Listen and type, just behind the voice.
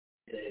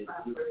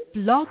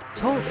Blog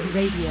Talk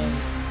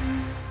Radio.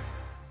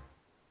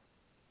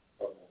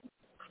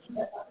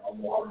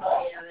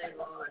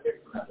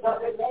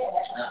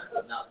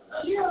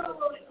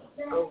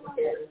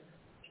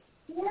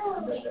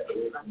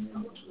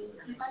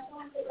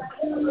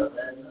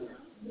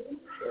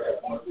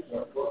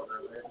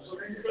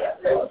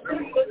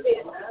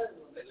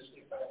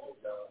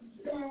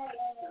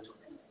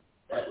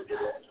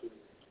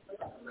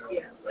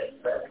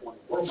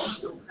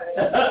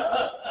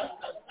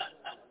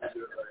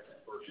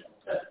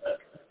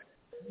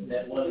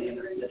 That one you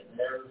just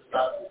never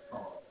stop.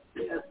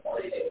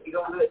 You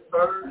don't do it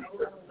first.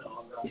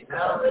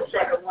 The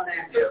second one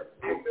after.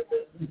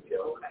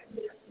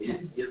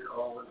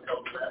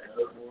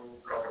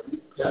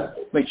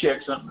 Let me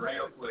check something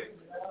real quick.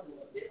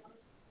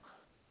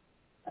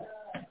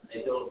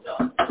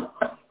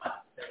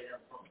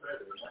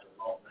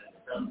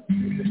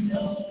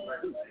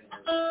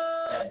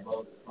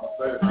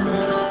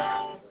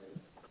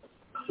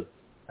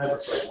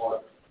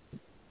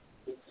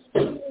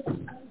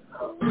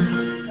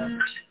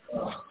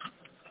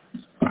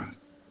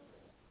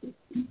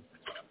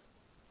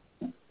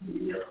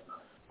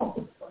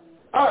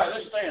 All right,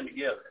 let's stand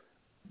together.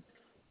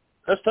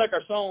 Let's take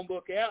our song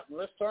book out and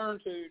let's turn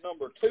to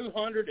number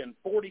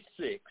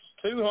 246.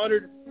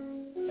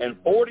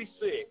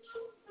 246.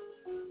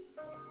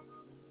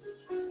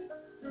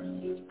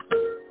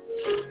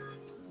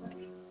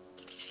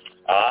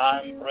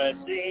 I'm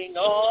pressing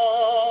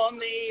on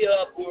the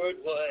upward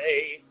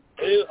way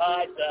to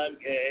heights I'm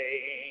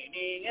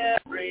gaining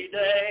every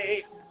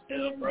day.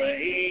 Still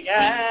praying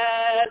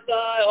as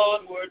I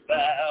onward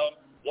bound.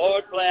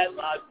 Lord, plant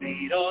my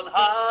feet on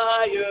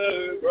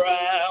higher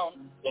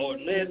ground.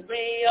 Lord, lift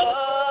me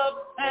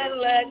up and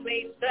let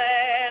me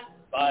stand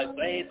by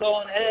faith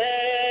on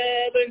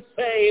heaven's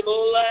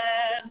table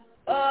land,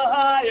 a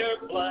higher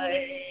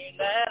plane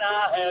than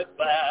I have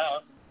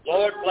found.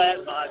 Lord,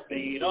 plant my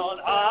feet on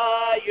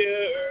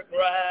higher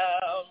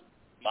ground.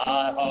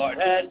 My heart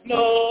has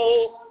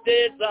no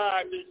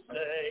desire to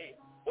stay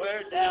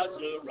where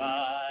doubts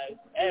arise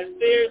and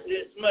fears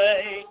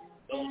dismay.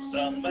 Though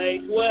some may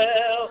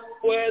dwell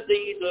where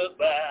these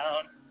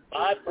abound,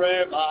 my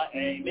prayer, my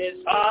aim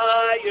is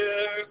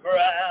higher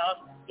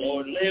ground.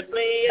 Lord, lift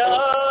me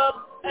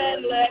up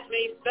and let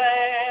me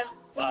stand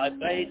by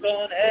faith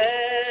on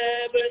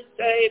heaven's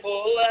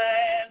table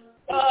land,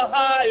 a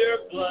higher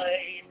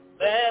plane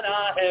than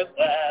I have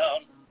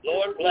found.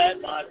 Lord,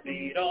 plant my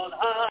feet on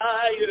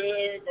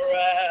higher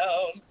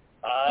ground.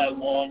 I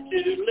want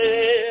to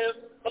live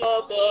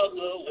above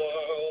the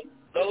world,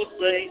 though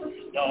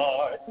Satan's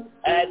darts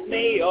at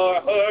me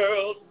are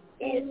hurled.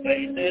 For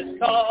faith is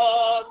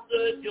called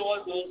the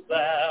joyful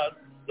sound,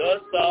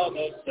 the song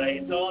of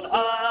saints on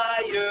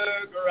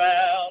higher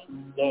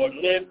ground. Lord,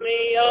 lift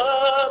me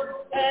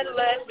up and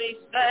let me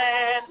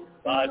stand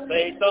by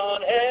faith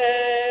on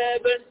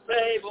heaven's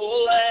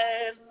table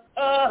land,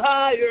 a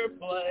higher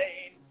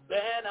plane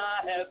than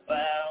I have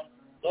found.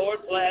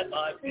 Lord, plant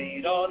my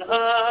feet on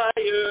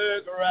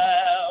higher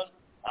ground.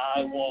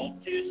 I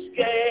want to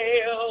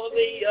scale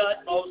the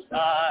utmost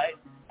height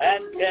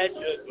and catch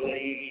a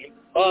gleam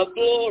of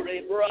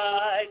glory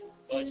bright,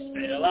 but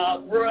still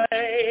I'll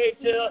pray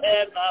till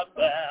heaven I've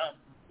found.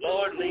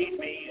 Lord, lead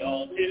me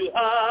on to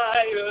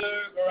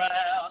higher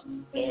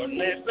ground. Lord,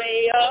 lift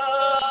me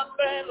up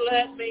and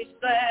let me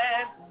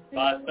stand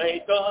by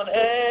faith on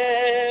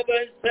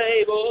heaven's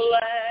table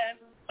land,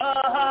 a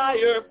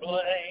higher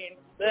plane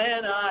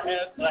than I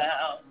have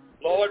found.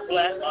 Lord,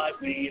 plant my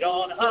feet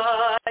on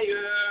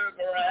higher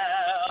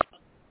ground.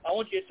 I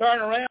want you to turn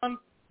around.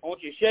 I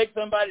want you to shake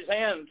somebody's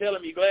hand and tell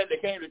them you're glad they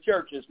came to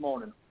church this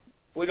morning.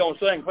 We're going to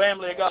sing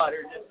Family of God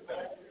here in just a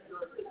minute.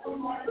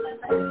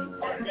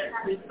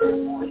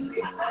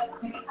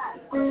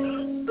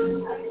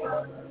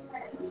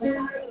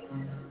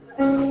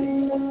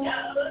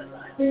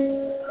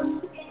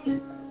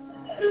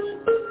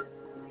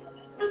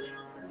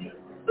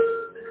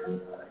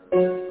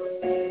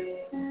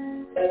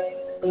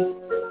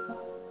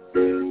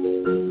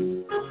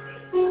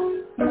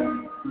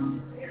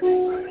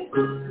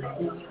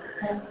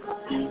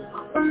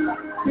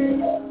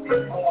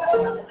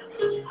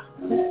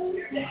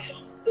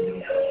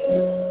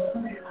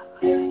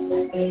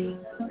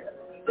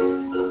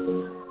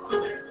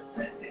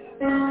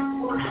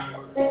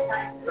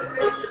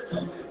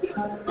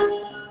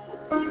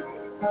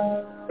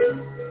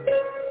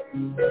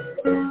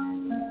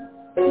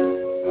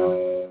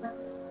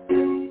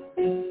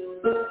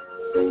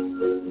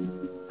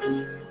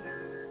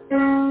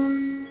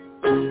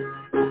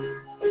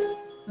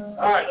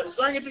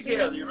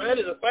 Together. You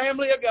ready? The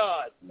family of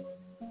God.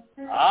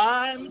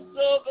 I'm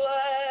so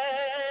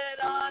glad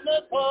I'm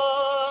a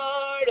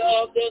part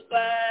of the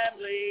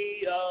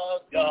family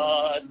of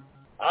God.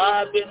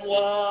 I've been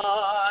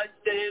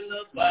washed in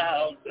the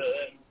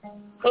fountain,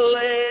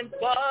 cleansed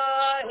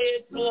by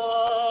his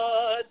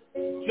blood.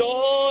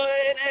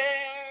 Join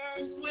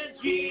heirs with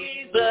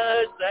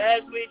Jesus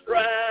as we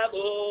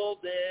travel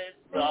this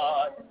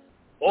sod.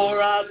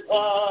 For I'm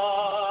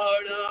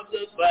part of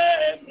the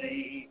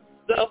family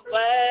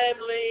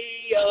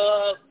family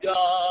of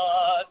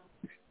God.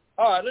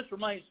 All right, let's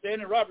remain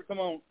standing. Robert, come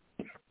on.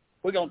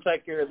 We're going to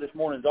take care of this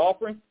morning's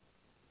offering.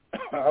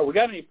 We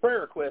got any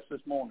prayer requests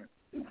this morning?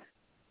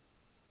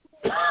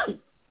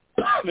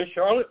 Miss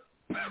Charlotte?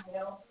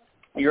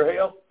 Your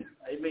health?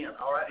 Amen.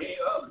 All right, any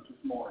others this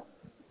morning?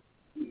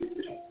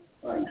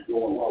 Things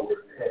going while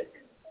we're ahead.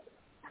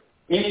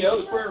 Any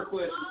other prayer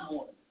requests this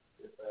morning?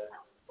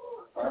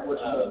 All right,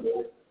 what's up?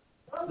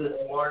 This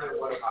morning,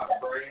 one of my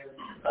friends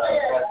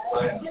passed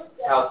away in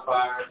a house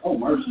fire. Oh,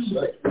 mercy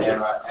sake.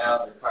 And right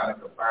now, they're trying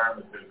to confirm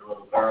that there's a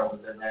little girl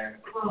was in there.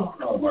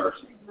 Oh,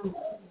 mercy.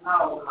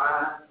 Oh,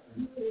 my.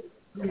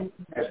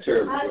 That's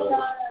terrible,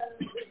 brother.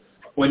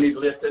 We need to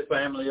lift that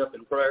family up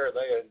in prayer.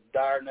 They are in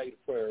dire need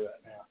of prayer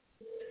right now.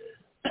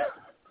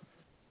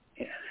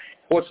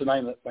 What's the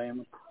name of that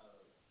family?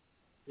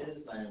 His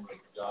name was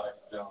Josh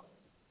Jones.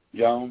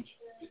 Jones?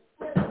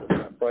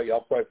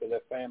 Y'all pray for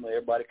that family,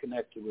 everybody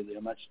connected with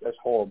them. That's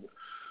horrible.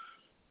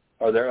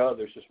 Are there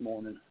others this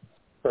morning?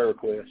 Prayer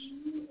requests?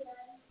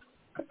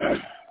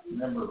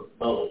 Remember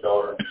Bella's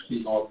daughter,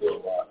 she's on the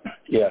lot.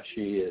 Yeah,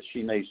 she is.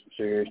 She needs some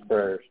serious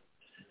prayers.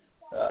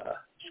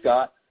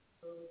 Scott?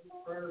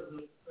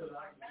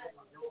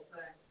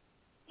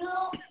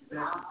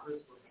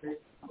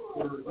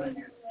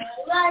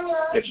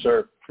 Yes,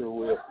 sir. Sure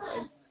will.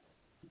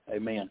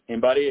 Amen.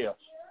 Anybody else?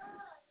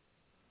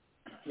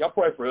 Y'all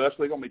pray for us.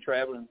 We're going to be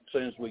traveling as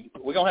soon as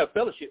we're going to have a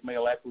fellowship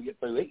meal after we get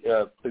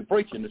through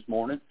preaching this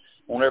morning.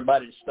 I want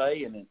everybody to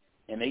stay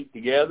and eat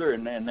together,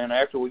 and then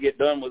after we get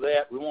done with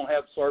that, we won't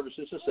have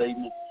services this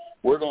evening.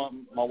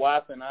 My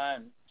wife and I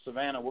and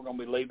Savannah, we're going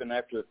to be leaving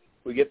after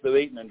we get through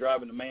eating and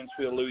driving to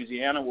Mansfield,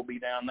 Louisiana. We'll be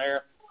down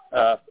there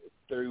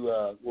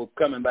we're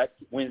coming back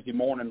Wednesday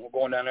morning. We're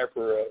going down there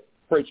for a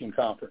preaching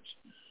conference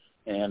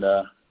and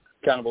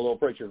kind of a little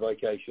preacher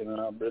vacation,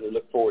 and I really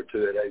look forward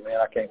to it. Amen.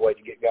 I can't wait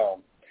to get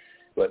going.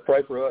 But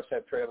pray for us,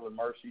 have traveling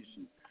mercies,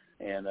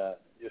 and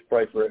just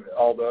pray for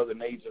all the other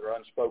needs that are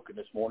unspoken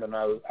this morning.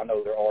 I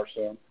know there are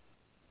some.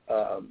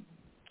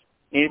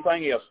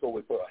 Anything else before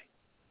we pray?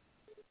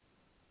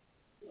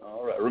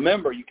 All right.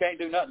 Remember, you can't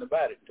do nothing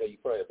about it until you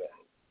pray about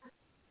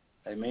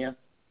it. Amen?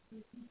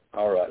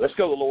 All right. Let's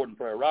go to the Lord in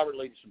prayer. Robert,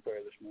 lead us in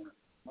prayer this morning.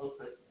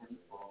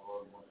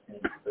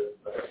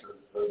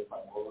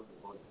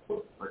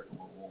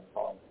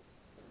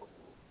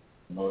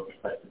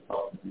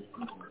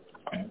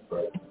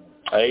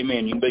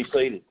 Amen. You can be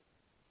seated.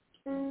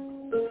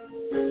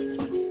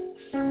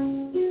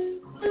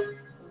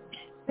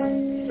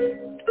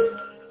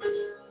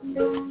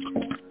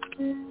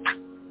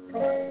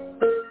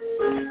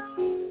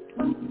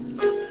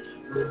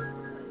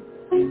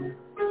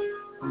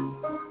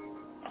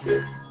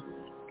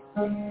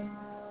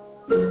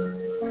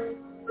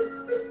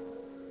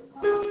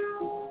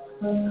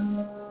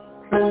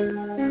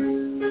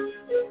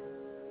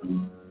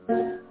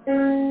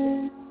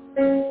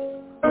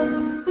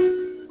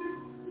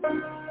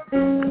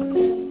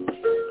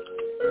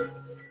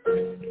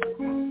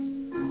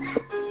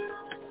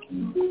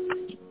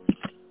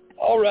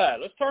 All right,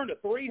 let's turn to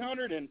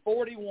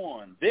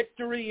 341,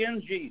 Victory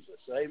in Jesus.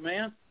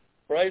 Amen.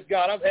 Praise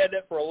God. I've had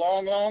that for a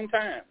long, long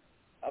time.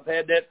 I've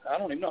had that, I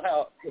don't even know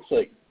how, let's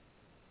see,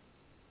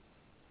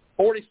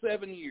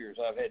 47 years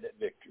I've had that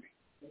victory.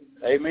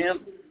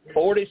 Amen.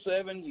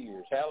 47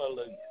 years.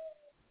 Hallelujah.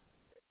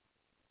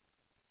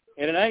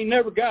 And it ain't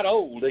never got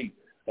old either.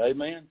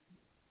 Amen.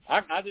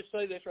 I just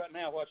say this right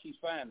now while she's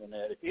finding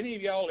that. If any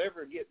of y'all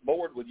ever get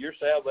bored with your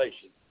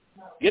salvation,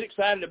 get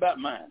excited about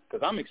mine,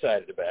 because I'm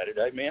excited about it.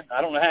 Amen.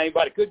 I don't know how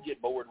anybody could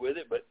get bored with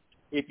it, but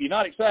if you're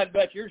not excited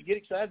about yours, get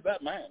excited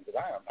about mine,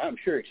 because I'm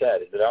sure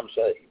excited that I'm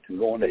saved and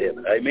going to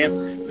heaven.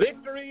 Amen.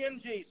 Victory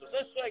in Jesus.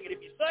 Let's sing it.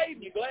 If you're saved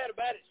and you're glad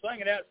about it, sing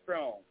it out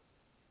strong.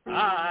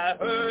 I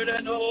heard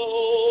an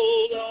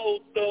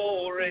old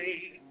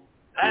story,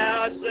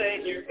 how a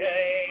Savior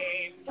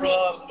came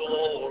from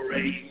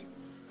glory,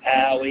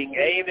 how he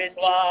gave his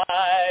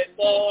life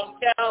on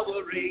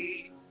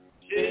Calvary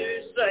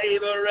to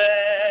save a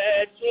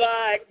wretch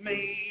like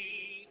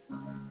me.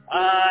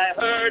 I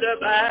heard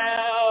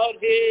about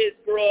his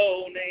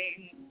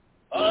groaning,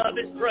 of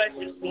his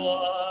precious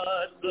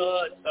blood's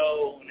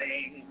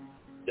atoning.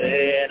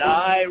 Then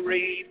I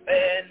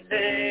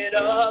repented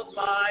of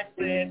my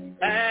sin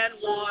and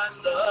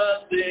won the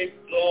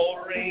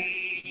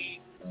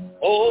victory.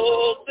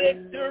 Oh,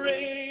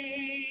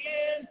 victory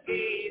in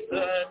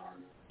Jesus,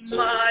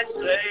 my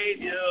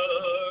Savior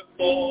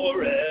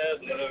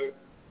forever.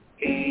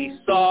 He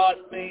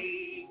sought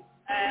me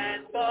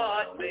and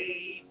bought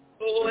me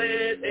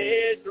with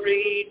his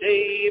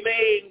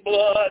redeeming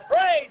blood.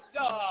 Praise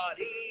God,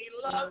 he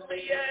loved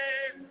me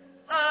and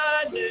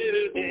I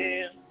knew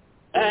him,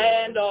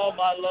 and all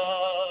my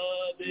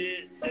love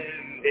is to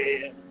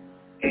him.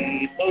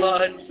 He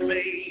plunged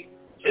me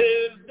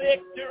to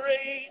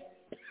victory.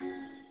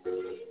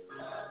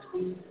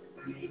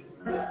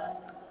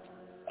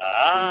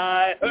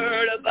 I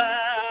heard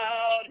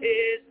about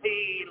his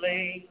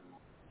healing,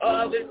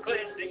 of his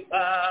cleansing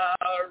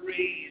power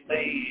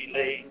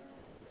revealing,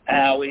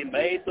 how he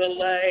made the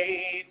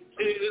lame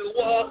to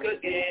walk walk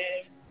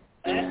again.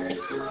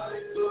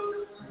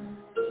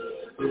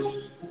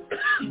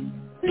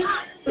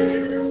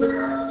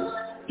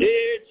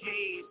 Dear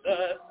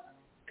Jesus,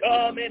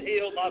 come and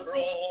heal my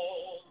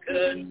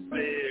broken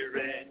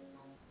spirit.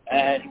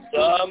 And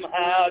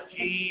somehow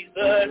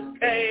Jesus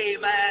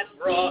came and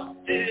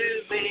brought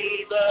to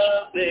me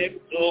the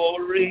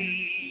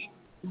victory.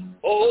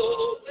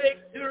 Oh,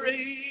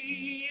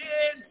 victory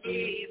in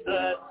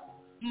Jesus,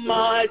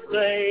 my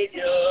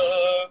Savior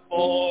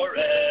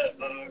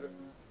forever.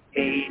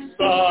 He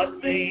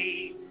sought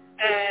me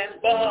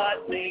and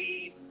bought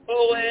me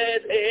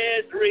with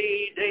his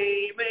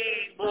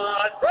redeeming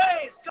blood.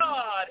 Praise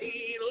God,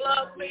 he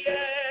loved me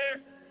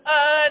ere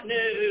I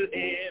knew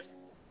him,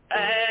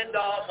 and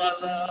all my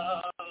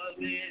love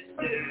is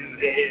to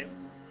him.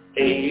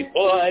 He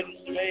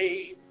plunged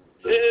me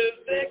to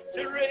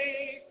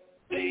victory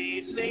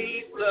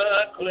beneath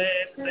the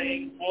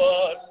cleansing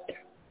flood.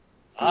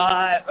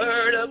 I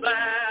heard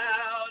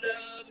about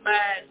a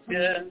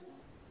mansion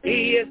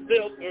he has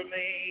built for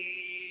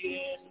me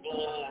in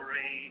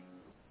glory,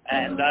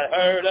 and I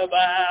heard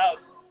about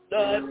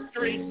the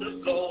streets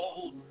of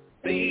gold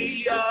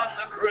beyond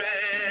the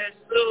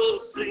crystal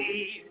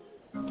sea,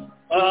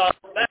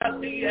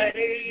 about the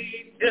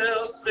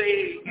angels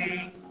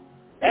singing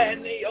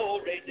and the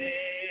old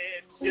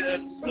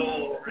redemption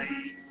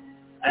story.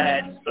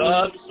 And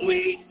some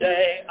sweet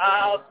day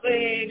I'll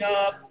sing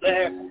up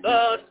there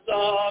the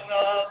song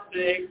of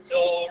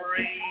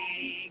victory.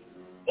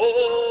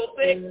 Oh,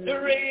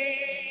 victory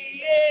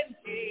in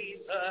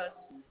Jesus,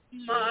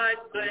 my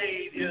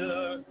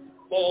Savior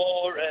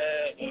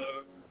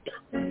forever.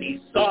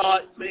 He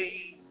sought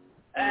me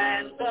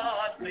and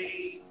bought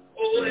me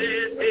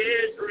with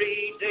his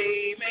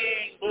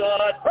redeeming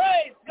blood.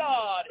 Praise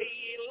God,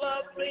 he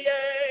loved me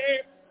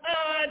ere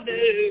I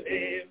knew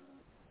him,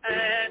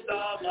 and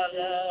all my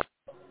love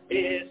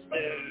is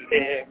to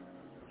him.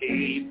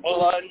 He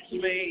plunged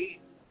me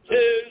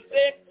to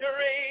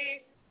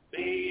victory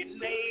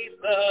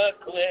beneath the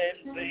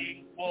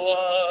cleansing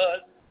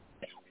blood.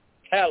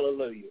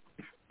 Hallelujah.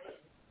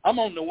 I'm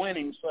on the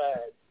winning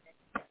side.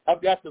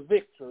 I've got the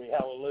victory.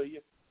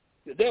 Hallelujah.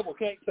 The devil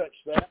can't touch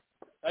that.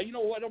 Now, you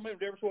know what? I don't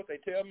remember what they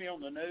tell me on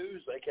the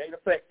news. They can't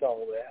affect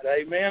all that.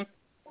 Amen.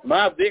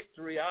 My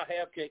victory I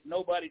have can't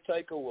nobody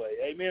take away.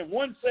 Amen.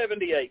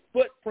 178,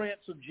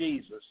 Footprints of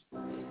Jesus.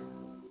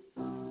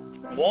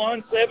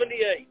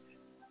 178.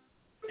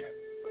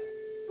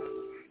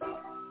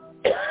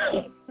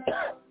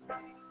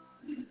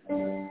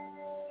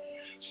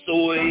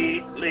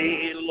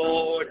 Sweetly,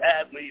 Lord,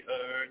 have we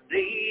heard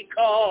thee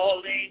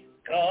calling,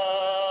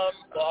 come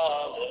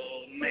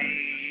follow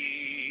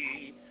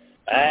me.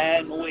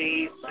 And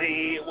we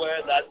see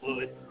where thy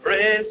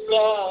footprints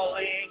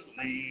falling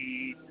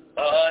lead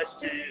us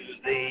to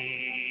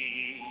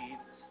thee.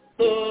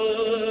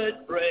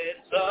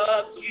 Footprints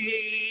of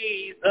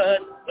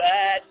Jesus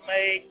that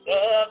make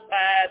the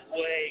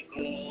pathway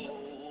glow.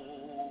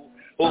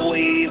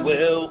 We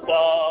will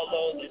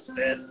follow the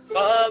steps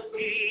of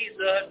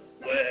Jesus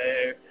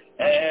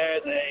where'er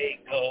they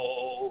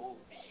go.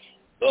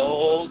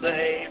 Though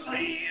they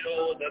lead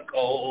o'er the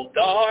cold,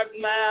 dark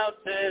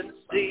mountains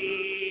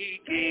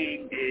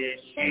seeking his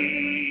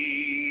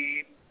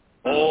sheep,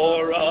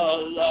 or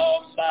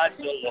along by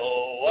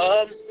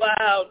Siloam's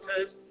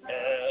mountains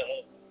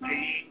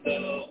helping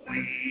the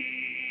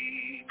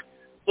weak.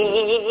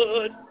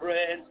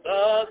 Footprints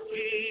of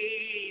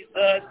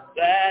Jesus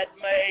that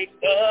make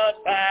the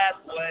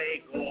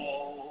pathway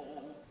glow.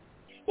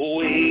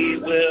 We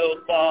will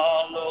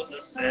follow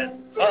the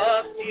steps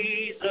of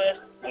Jesus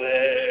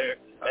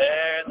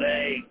where'er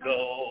they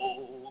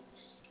go.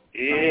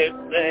 If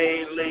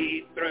they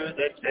lead through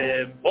the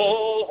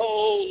temple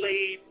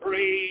holy,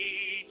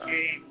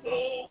 preaching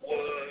the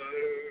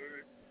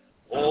word,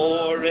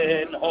 or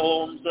in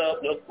homes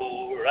of the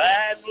poor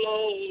and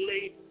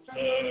lowly,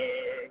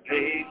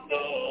 serving the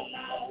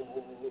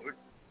Lord.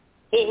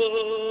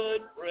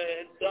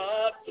 Footprints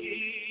of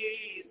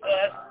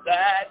Jesus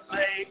that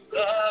make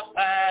the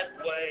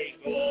pathway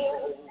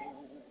glow.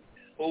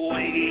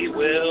 We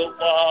will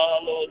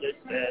follow the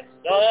steps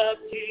of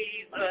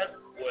Jesus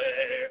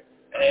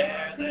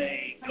where'er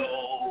they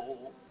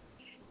go.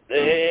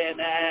 Then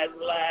at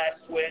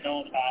last when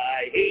on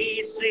high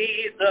he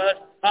sees us,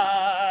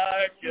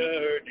 our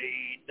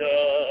journey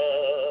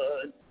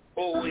done,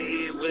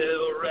 we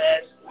will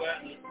rest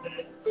where the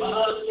steps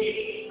of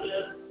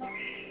Jesus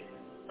is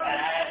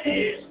at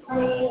his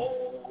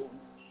throne.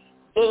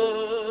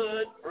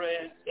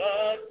 Footprints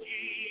of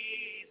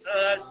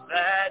Jesus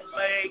that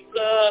make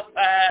the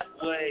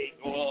pathway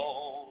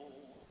glow.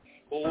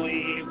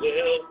 We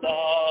will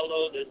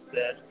follow the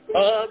steps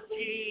of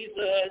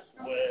Jesus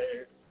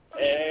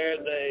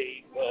where'er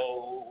they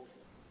go.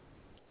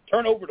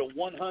 Turn over to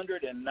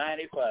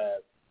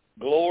 195.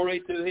 Glory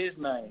to his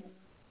name.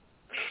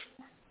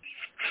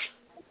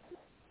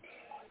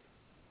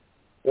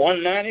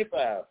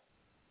 195.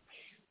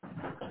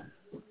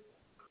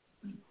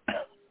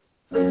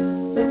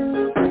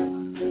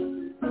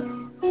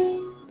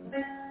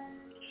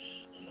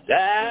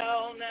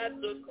 Down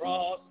at the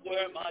cross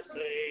where my my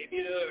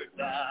Savior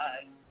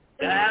died.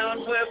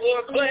 Down where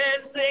for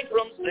cleansing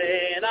from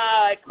sin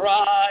I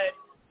cried.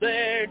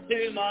 There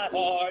to my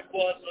heart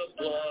was the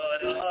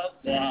blood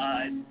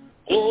applied.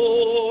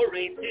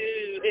 Glory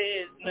to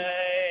his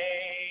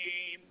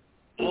name.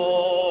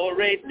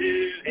 Glory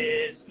to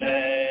his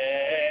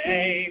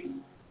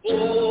name.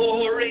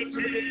 Glory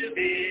to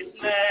his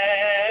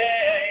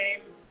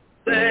name.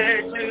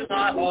 There to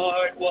my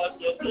heart was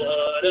the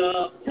blood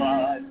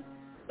applied.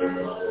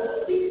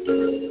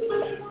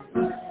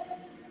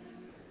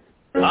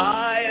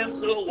 I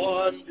am so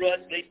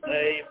wondrously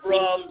saved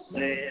from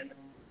sin.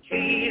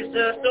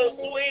 Jesus so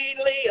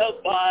sweetly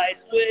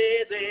abides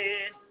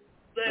within.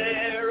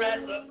 There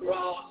at the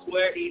cross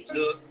where he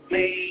took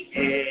me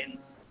in.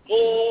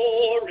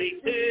 Glory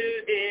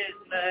to his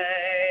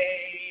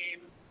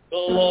name.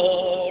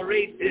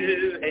 Glory to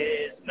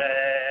his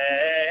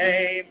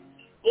name.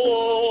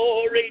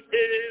 Glory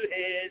to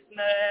his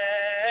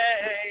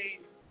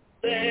name.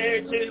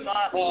 There to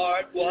my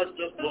heart was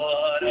the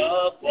blood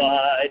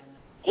applied.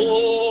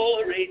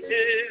 Glory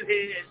to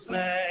his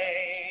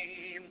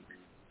name.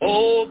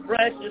 Oh,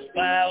 precious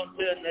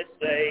fountain that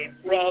saves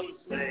from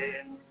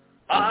sin.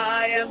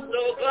 I am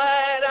so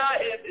glad I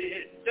have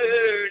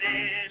entered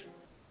in.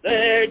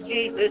 There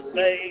Jesus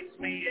saves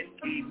me and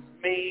keeps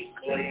me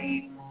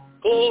clean.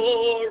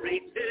 Glory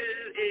to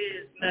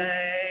his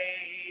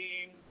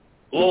name.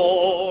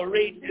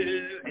 Glory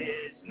to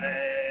his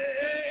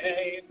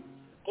name.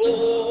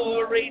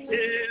 Glory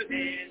to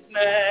his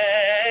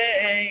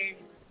name.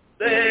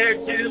 There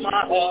to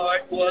my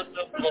heart was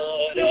the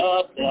blood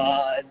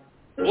applied.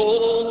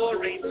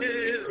 Glory to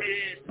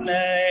his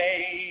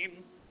name.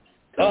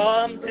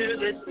 Come to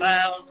this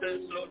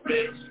fountain so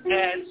rich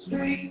and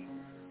sweet.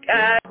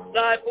 Cast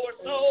thy poor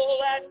soul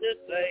at the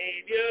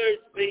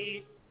Savior's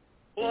feet.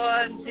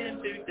 Plunge in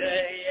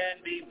today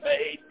and be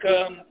made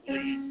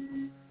complete.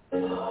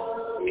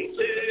 Glory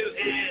to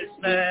his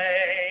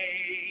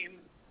name.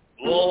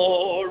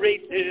 Glory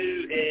to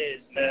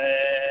his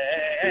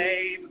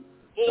name.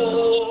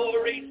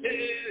 Glory to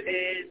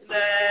his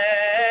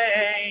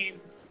name.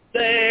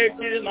 There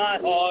to my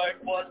heart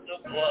was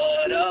the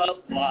blood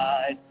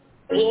applied.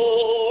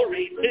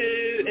 Glory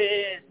to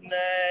his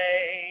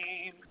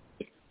name.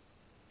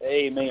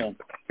 Amen.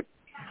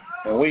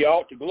 And we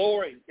ought to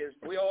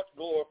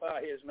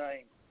glorify his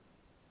name.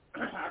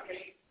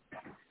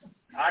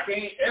 I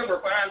can't ever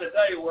find a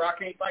day where I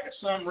can't think of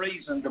some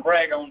reason to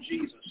brag on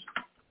Jesus.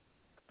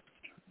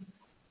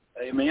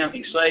 Amen.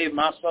 He saved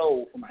my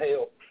soul from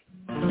hell.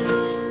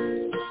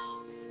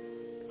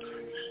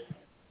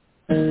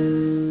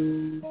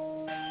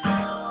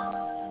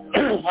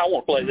 I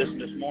want to play this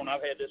morning.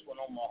 I've had this one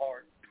on my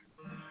heart.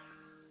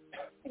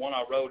 One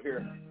I wrote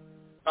here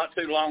not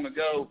too long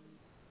ago.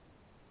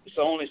 It's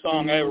the only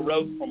song I ever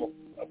wrote from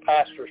a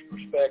pastor's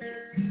perspective.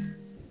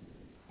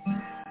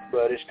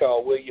 But it's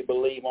called Will You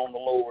Believe on the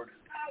Lord?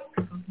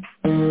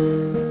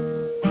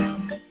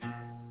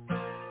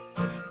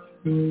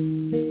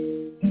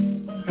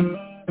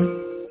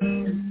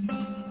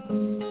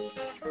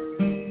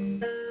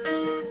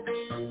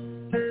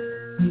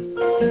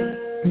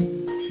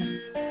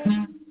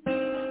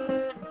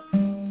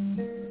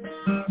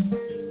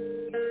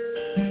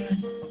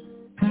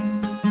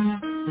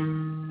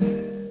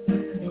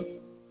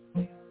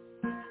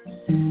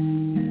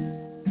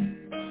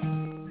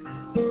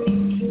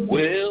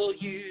 Will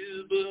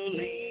you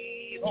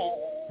believe on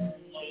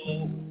the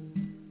Lord?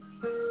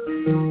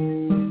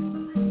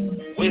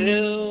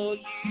 Will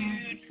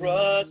you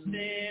trust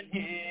in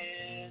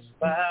his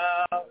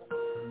power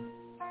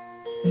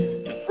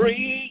to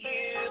free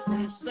you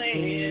from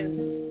sin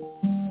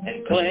and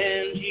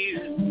cleanse you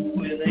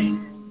within?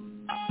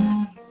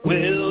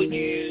 Will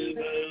you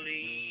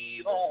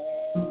believe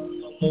on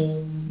the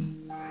Lord?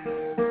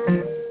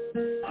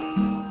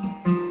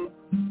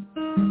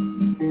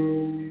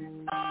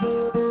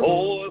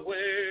 Boy,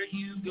 where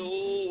you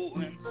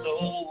going so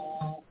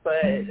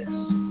fast?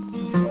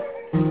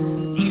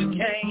 You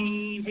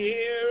can't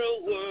hear a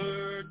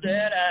word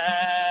that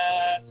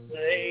I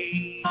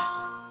say.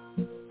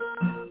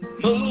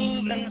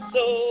 Moving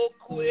so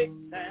quick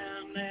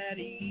down that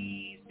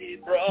easy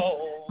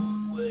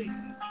Broadway.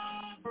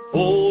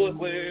 Boy,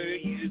 where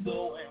you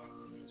going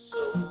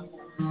so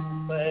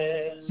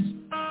fast?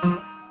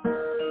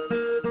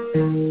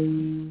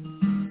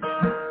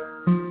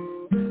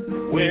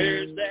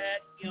 Where's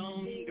that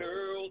young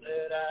girl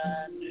that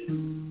I knew?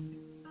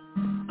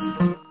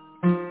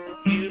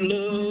 You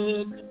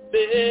look a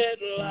bit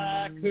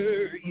like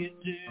her, you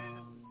do.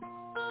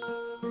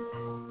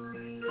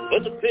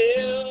 But the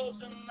pills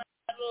in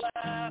that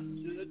life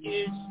took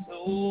its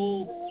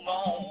toll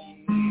on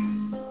you.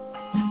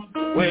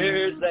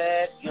 Where's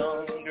that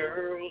young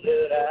girl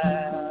that I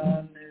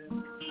knew?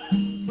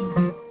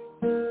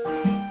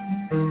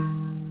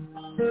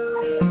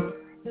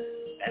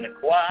 And the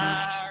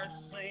choir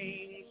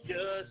sings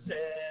just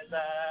as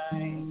I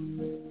am.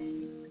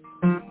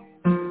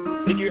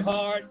 With your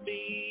heart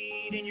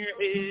beat in your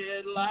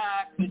head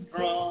like a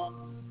drum.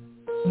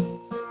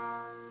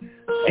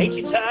 Ain't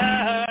you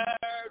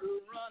tired of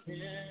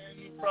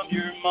running from from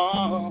your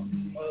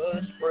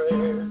mama's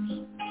prayers.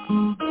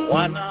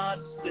 Why not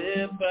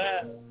step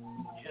out,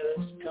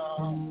 just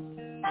come?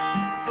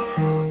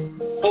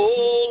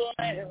 Oh,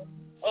 Lamb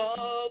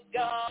of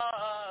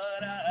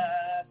God,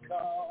 I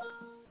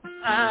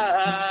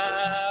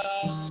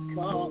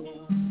come.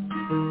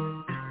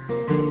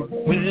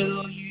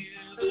 Will you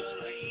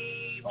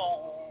believe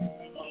on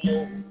the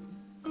Lord?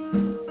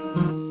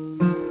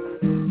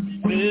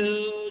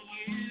 Will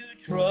you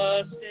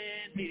trust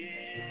in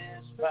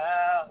His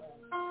power?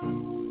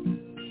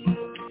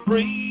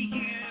 Free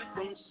you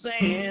from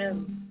sin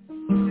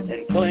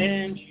and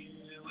cleanse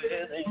you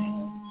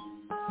within.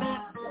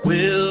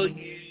 Will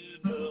you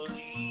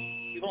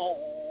believe on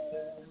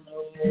the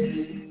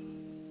Lord?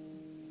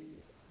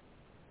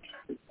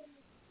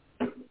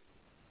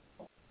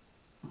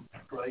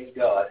 Praise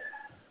God.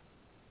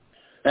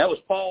 That was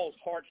Paul's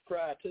heart's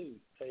cry too.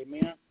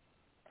 Amen.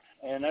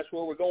 And that's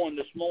where we're going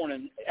this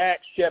morning.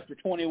 Acts chapter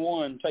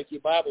 21. Take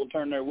your Bible and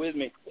turn there with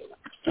me.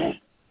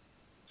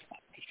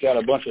 Just got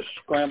a bunch of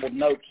scrambled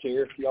notes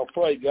here. Y'all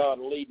pray God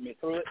will lead me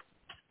through it.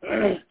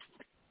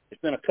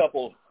 It's been a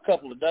couple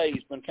of days.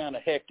 Been kind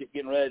of hectic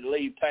getting ready to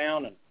leave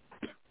town, and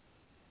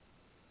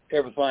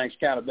everything's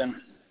kind of been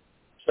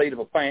seat of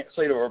our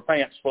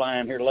pants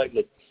flying here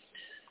lately.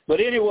 But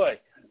anyway,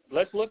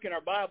 let's look in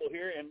our Bible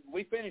here, and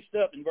we finished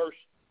up in verse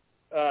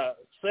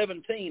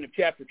 17 of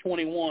chapter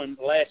 21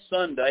 last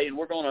Sunday, and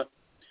we're gonna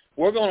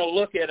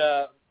look at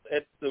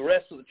the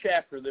rest of the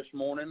chapter this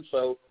morning.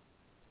 So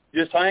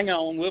just hang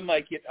on, we'll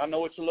make it. I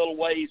know it's a little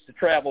ways to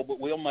travel, but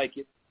we'll make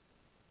it.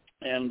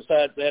 And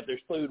besides that,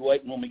 there's food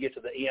waiting when we get to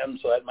the end,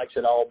 so that makes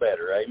it all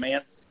better.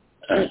 Amen.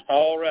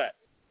 All right,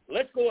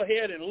 let's go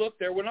ahead and look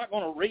there. We're not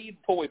going to read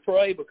before we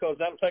pray because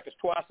that'll take us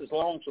twice as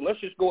long. So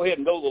let's just go ahead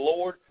and go to the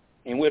Lord,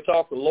 and we'll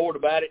talk to the Lord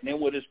about it, and then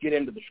we'll just get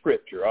into the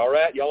Scripture. All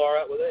right, y'all all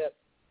right with that?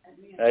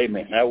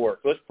 Amen. That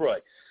works. Let's pray.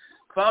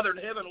 Father in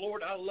heaven,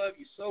 Lord, I love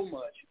you so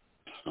much.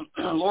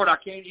 Lord, I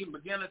can't even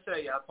begin to tell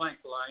you how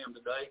thankful I am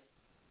today.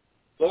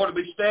 Lord, to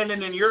be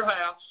standing in your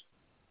house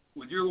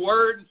with your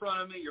word in front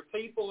of me, your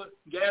people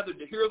gathered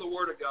to hear the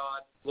word of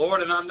God.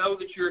 Lord, and I know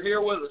that you're here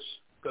with us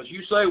because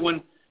you say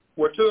when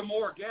we're two or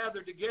more are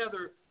gathered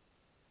together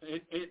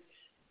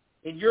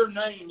in your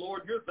name,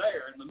 Lord, you're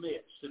there in the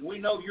midst. And we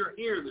know you're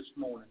here this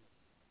morning.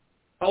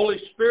 Holy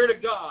Spirit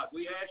of God,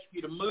 we ask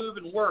you to move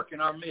and work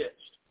in our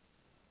midst.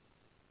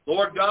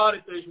 Lord God,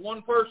 if there's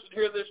one person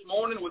here this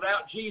morning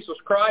without Jesus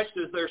Christ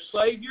as their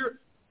Savior,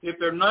 if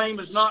their name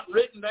is not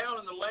written down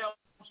in the Lamb's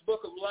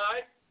Book of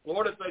Life,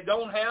 Lord, if they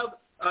don't have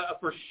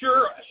for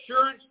sure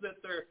assurance that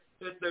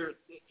their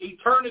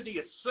eternity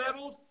is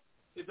settled,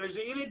 if there's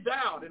any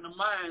doubt in the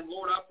mind,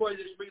 Lord, I pray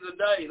this be the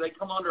day they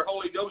come under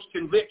Holy Ghost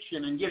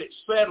conviction and get it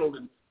settled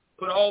and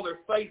put all their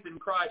faith in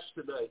Christ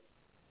today.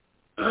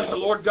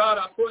 Lord God,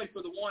 I pray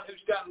for the one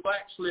who's gotten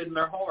backslid in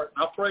their heart.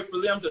 I pray for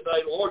them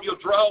today. Lord,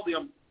 you'll draw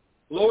them,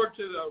 Lord,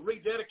 to a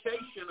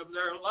rededication of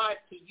their life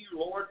to you,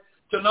 Lord,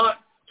 to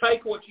not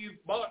take what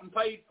you've bought and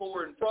paid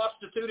for and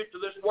prostitute it to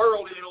this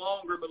world any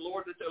longer, but,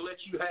 Lord, that they'll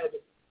let you have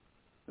it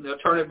and they'll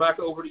turn it back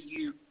over to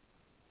you.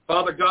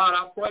 Father God,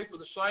 I pray for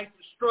the saints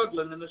that's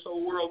struggling in this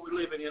old world we're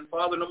living in.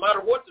 Father, no matter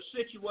what the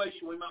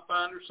situation we might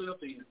find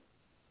ourselves in,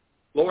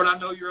 Lord, I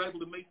know you're able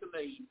to meet the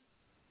need.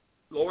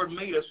 Lord,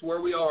 meet us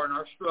where we are in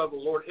our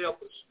struggle. Lord,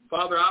 help us.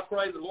 Father, I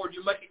pray that, Lord,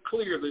 you make it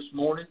clear this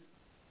morning,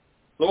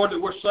 Lord,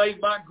 that we're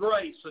saved by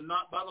grace and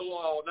not by the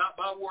law, not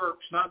by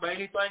works, not by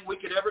anything we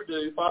could ever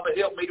do. Father,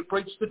 help me to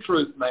preach the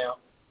truth now.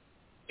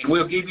 And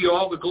we'll give you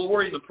all the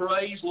glory and the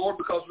praise, Lord,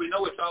 because we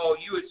know it's all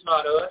you. It's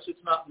not us.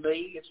 It's not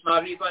me. It's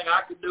not anything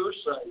I could do or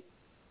say.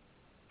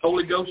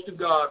 Holy Ghost of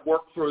God,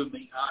 work through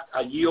me.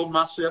 I yield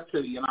myself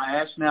to you, and I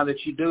ask now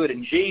that you do it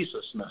in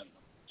Jesus' name.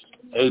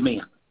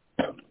 Amen.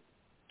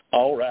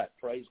 All right.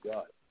 Praise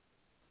God.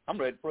 I'm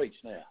ready to preach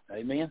now.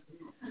 Amen.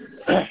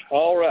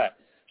 All right.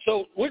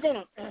 So we're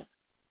gonna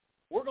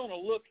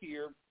look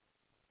here,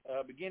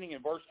 beginning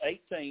in verse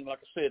 18, like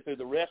I said, through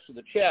the rest of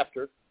the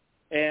chapter.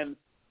 And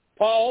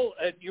Paul,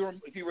 if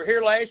you were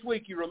here last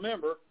week, you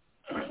remember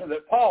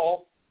that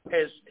Paul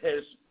has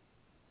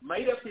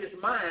made up his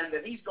mind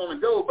that he's going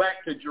to go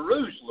back to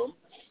Jerusalem,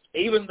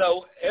 even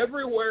though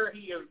everywhere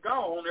he has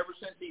gone, ever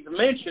since he's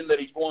mentioned that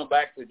he's going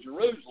back to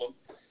Jerusalem,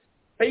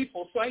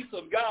 people, saints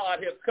of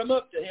God, have come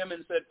up to him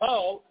and said,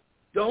 Paul,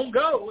 don't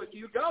go. If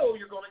you go,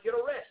 you're going to get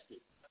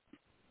arrested.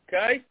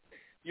 Okay?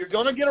 You're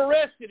going to get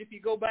arrested if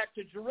you go back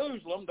to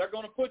Jerusalem. They're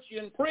going to put you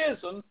in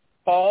prison,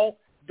 Paul.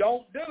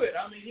 Don't do it.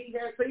 I mean, he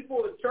had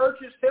people in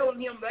churches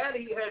telling him that.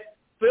 He had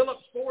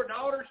Philip's 4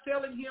 daughters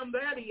telling him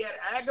that. He had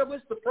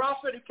Agabus, the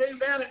prophet, who came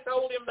down and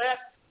told him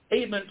that.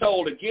 He'd been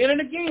told again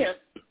and again.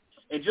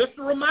 And just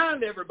to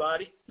remind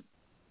everybody,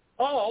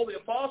 Paul, the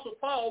Apostle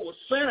Paul, was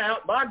sent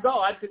out by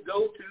God to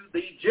go to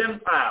the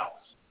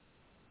Gentiles.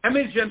 How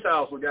many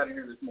Gentiles we got in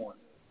here this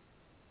morning?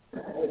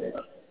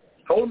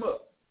 Hold them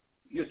up.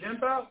 You a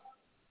Gentile?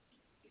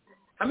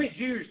 How many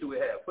Jews do we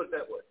have? Put it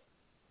that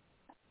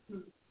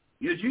way.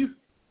 You a Jew?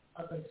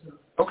 I think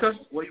so. Okay.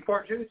 Well, you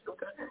part Jewish?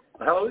 Okay.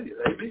 Hallelujah.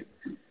 Amen.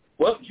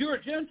 Well, Jew or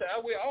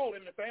Gentile, we're all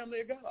in the family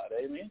of God.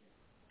 Amen.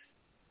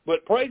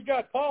 But praise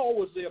God, Paul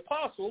was the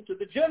apostle to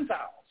the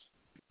Gentiles.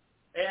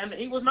 And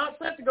he was not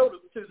sent to go to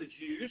the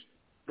Jews.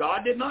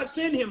 God did not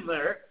send him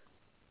there.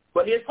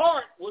 But his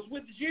heart was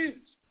with the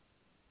Jews.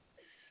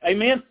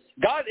 Amen.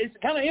 God, it's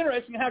kind of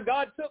interesting how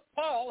God took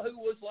Paul, who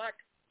was like,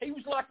 he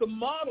was like the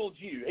model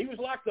Jew. He was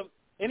like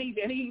and he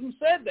even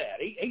said that.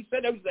 He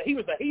said he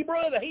was the Hebrew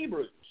of the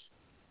Hebrews.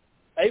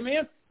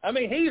 Amen. I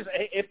mean,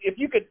 if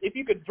you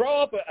could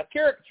draw up a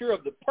caricature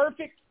of the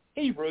perfect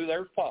Hebrew,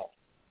 there's Paul.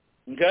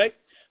 Okay?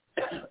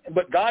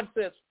 But God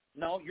says,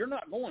 no, you're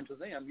not going to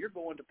them. You're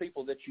going to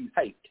people that you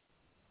hate.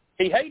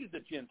 He hated the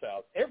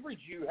Gentiles. Every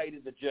Jew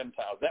hated the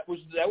Gentiles. That was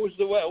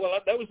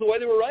the way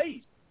they were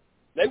raised.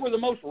 They were the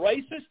most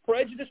racist,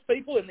 prejudiced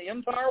people in the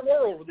entire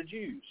world, were the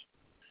Jews.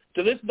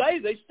 To this day,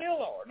 they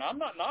still are. Now, I'm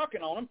not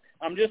knocking on them.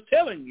 I'm just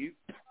telling you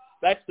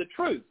that's the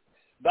truth.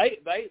 They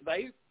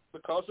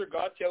because they're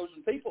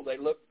God-chosen people, they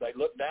look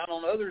down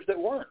on others that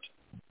weren't.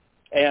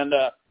 And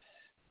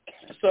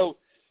so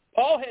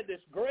Paul had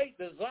this great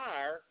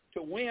desire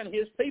to win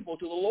his people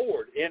to the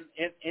Lord,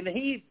 and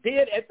he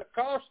did at the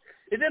cost.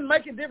 It didn't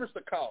make a difference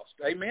the cost.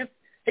 Amen.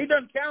 He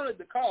done counted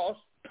the cost.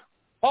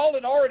 Paul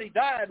had already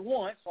died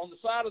once on the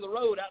side of the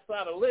road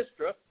outside of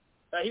Lystra.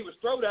 He was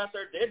thrown out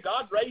there dead.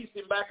 God raised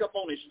him back up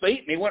on his feet,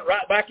 and he went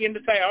right back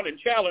into town and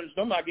challenged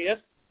them, I guess.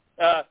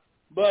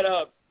 But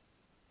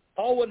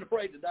Paul wasn't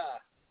afraid to die.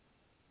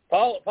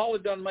 Paul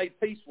had done made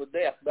peace with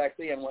death back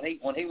then when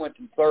he went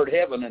to third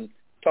heaven and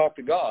talked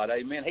to God.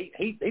 Amen.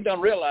 He done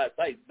realized,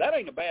 hey, that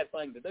ain't a bad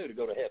thing to do, to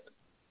go to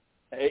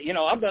heaven. You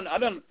know, I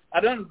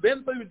done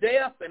been through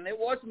death, and it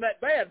wasn't that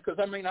bad because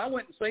I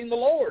went and seen the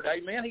Lord.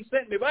 Amen. He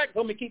sent me back,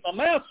 told me to keep my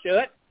mouth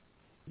shut,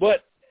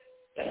 but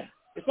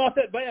it's not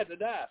that bad to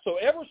die. So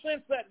ever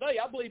since that day,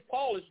 I believe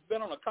Paul has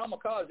been on a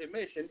kamikaze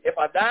mission. If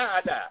I die,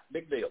 I die.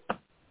 Big deal.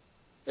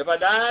 If I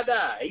die, I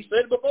die. He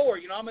said before,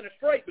 I'm in a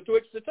strait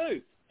betwixt the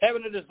two,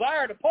 having a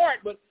desire to part,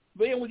 but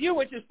being with you,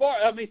 which is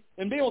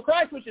and being with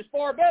Christ, which is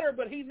far better.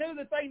 But he knew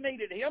that they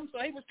needed him, so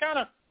he was kind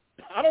of,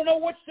 I don't know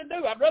what to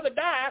do. I'd rather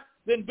die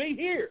than be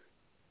here.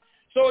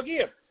 So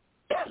again,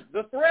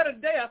 the threat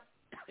of death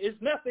is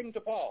nothing to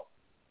Paul.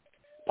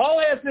 Paul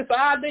has this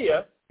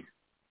idea.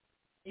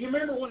 You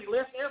remember when he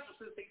left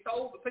Ephesus, he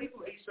told the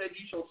people, he said,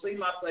 you shall see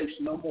my face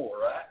no more,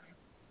 right?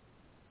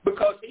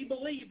 Because he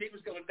believed he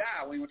was going to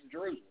die when he went to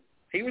Jerusalem.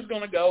 He was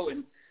going to go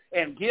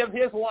and give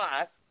his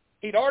life.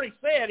 He'd already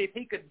said if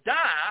he could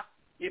die,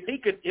 if he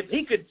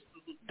could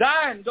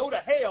die and go to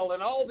hell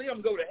and all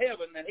them go to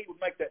heaven, then he would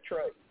make that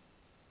trade.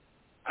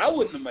 I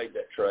wouldn't have made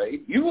that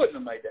trade. You wouldn't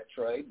have made that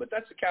trade, but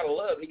that's the kind of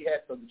love he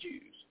had for the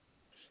Jews.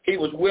 He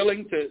was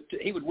willing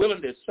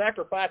to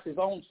sacrifice his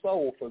own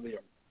soul for them.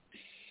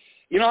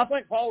 I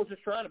think Paul was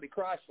just trying to be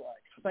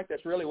Christ-like. I think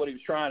that's really what he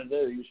was trying to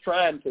do. He was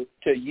trying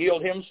to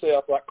yield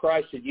himself like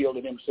Christ had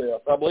yielded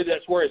himself. I believe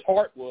that's where his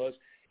heart was,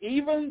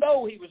 even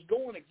though he was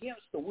going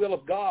against the will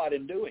of God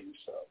in doing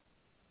so.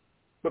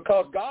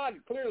 Because God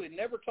clearly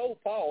never told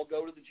Paul,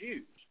 go to the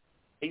Jews.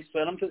 He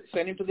sent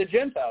him to the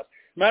Gentiles.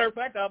 Matter of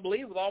fact, I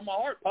believe with all my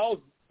heart,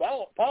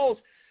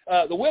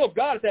 the will of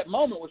God at that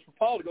moment was for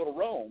Paul to go to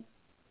Rome,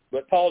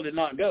 but Paul did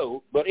not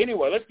go. But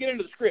anyway, let's get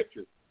into the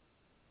Scripture.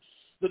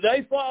 The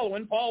day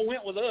following, Paul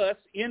went with us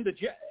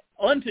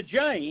unto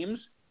James,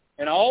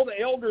 and all the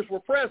elders were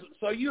present.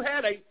 So you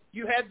had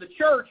the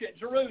church at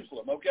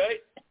Jerusalem, okay?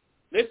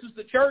 This is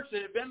the church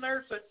that had been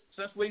there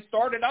since we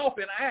started off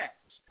in Acts,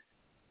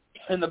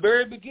 in the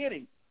very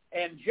beginning.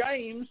 And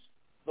James,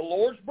 the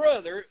Lord's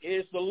brother,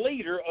 is the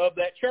leader of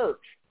that church,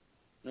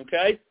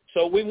 okay?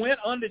 So we went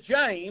unto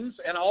James,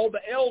 and all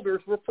the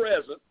elders were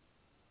present.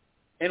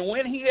 And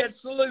when he had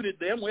saluted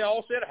them, we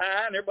all said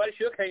hi, and everybody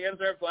shook hands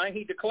and everything.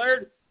 He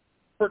declared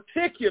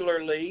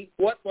particularly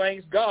what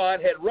things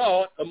God had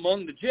wrought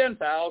among the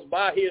Gentiles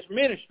by his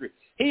ministry.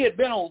 He had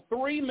been on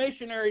 3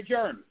 missionary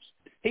journeys.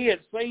 He had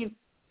seen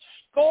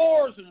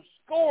scores and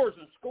scores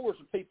and scores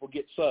of people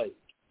get saved.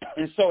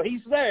 And so he's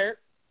there.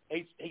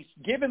 He's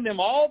given them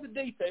all the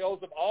details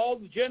of all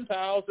the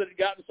Gentiles that had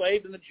gotten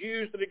saved and the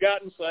Jews that had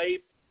gotten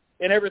saved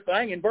and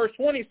everything. And verse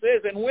 20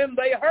 says, and when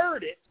they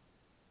heard it,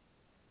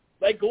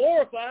 they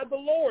glorified the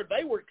Lord.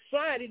 They were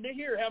excited to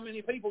hear how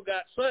many people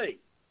got saved.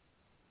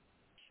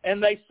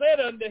 And they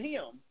said unto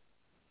him,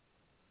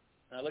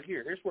 now look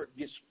here, here's where it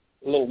gets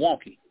a little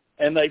wonky.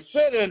 And they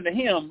said unto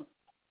him,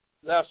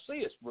 thou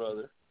seest,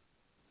 brother,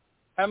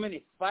 how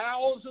many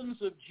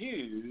thousands of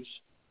Jews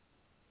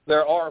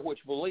there are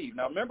which believe.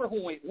 Now remember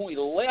when we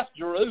left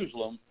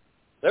Jerusalem,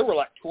 there were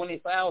like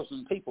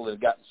 20,000 people that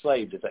had gotten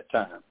saved at that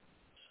time.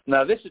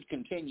 Now this had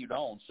continued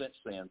on since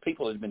then.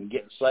 People had been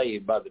getting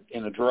saved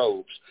in the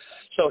droves.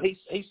 So he's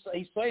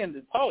saying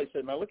to Paul, he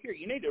said, now look here,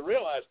 you need to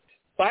realize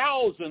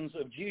thousands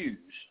of Jews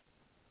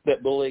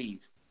that believe.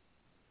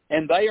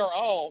 And they are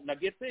all, now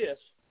get this,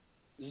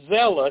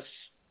 zealous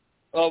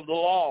of the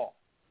law.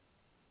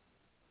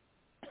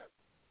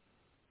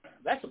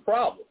 That's a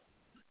problem.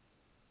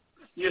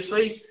 You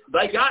see,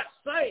 they got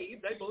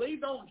saved. They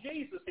believed on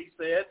Jesus, he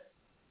said,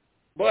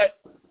 but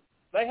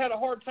they had a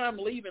hard time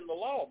leaving the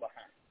law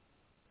behind.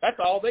 That's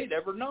all they'd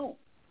ever known.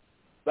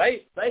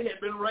 They had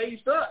been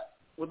raised up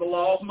with the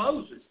law of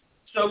Moses.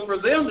 So for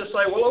them to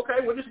say, well,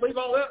 okay, we'll just leave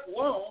all that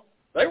alone,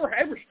 they were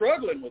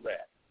struggling with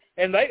that.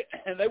 And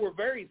they were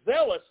very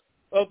zealous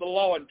of the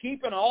law and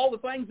keeping all the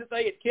things that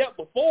they had kept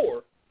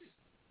before.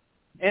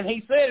 And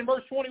he said in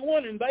verse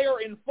 21, and they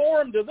are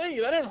informed of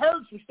thee. They done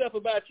heard some stuff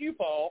about you,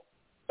 Paul.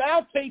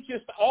 Thou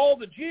teachest all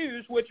the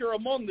Jews which are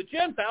among the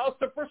Gentiles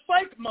to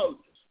forsake Moses.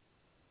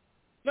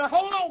 Now,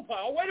 hold on,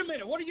 Paul. Wait a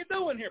minute. What are you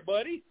doing here,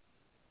 buddy?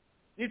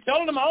 You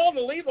telling them all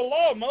to leave the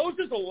law of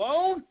Moses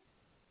alone?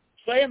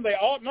 Saying they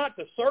ought not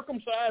to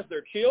circumcise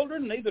their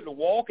children, neither to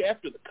walk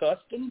after the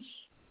customs?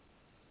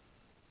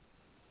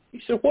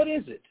 He said, what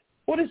is it?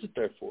 What is it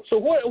therefore? So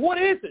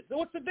what is it?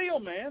 What's the deal,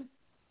 man?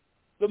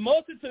 The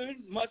multitude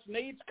must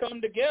needs come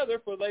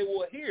together, for they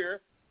will hear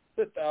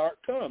that thou art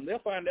come. They'll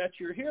find out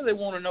you're here. They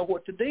want to know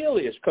what the deal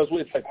is, because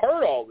we've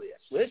heard all this.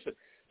 Listen,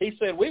 he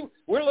said, we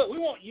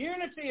want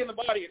unity in the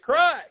body of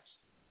Christ.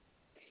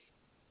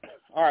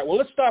 All right, well,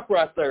 let's stop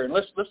right there, and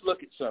let's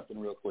look at something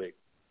real quick.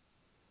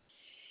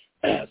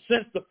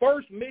 Since the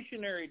first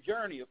missionary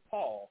journey of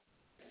Paul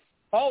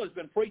has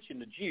been preaching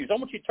to Jews. I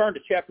want you to turn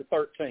to chapter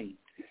 13.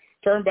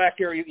 Turn back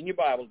here in your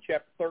Bible to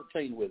chapter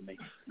 13 with me.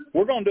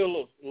 We're going to do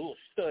a little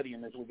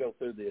studying as we go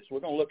through this.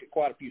 We're going to look at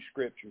quite a few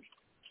scriptures.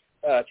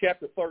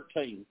 Chapter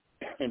 13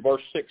 and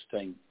verse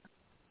 16.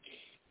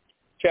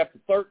 Chapter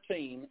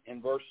 13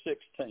 and verse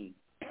 16.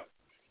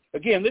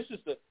 Again, this is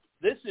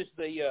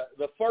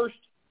the first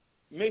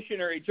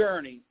missionary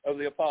journey of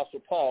the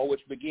Apostle Paul,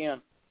 which began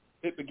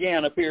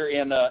up here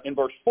in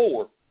verse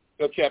 4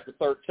 of chapter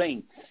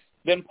 13.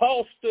 Then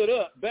Paul stood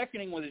up,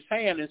 beckoning with his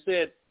hand, and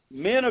said,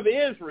 Men of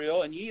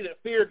Israel, and ye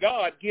that fear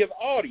God, give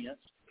audience.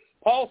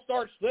 Paul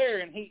starts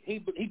there, and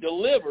he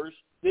delivers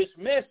this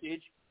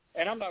message,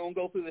 and I'm not going to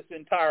go through this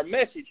entire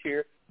message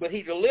here, but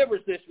he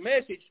delivers this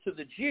message to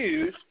the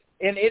Jews,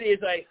 and it is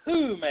a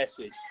who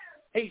message.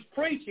 He's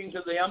preaching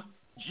to them,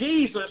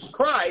 Jesus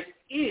Christ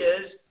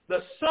is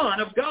the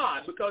Son of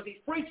God, because he's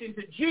preaching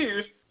to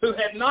Jews who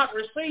had not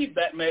received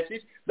that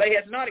message. They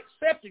had not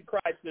accepted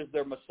Christ as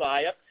their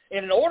Messiah.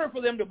 And in order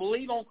for them to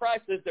believe on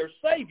Christ as their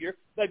Savior,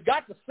 they've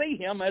got to see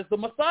him as the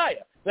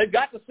Messiah. They've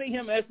got to see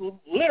him as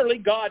literally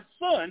God's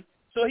Son.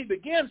 So he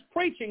begins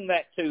preaching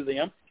that to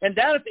them. And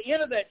down at the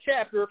end of that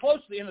chapter, or close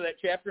to the end of that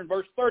chapter, in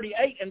verse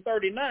 38 and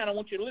 39, I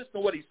want you to listen to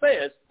what he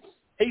says.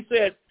 He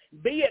says,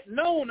 Be it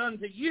known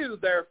unto you,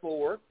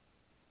 therefore,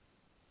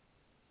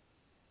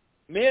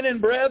 men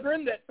and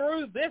brethren, that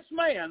through this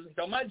man,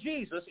 talking about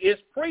Jesus, is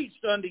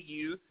preached unto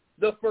you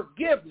the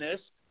forgiveness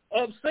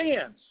of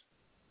sins.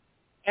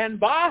 And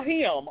by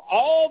him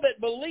all that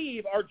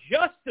believe are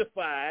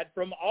justified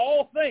from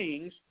all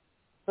things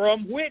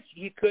from which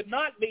ye could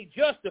not be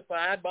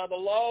justified by the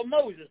law of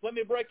Moses. Let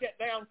me break that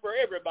down for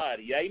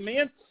everybody.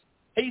 Amen?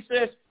 He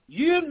says,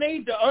 you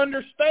need to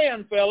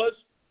understand, fellas,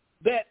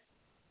 that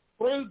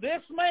through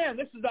this man,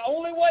 this is the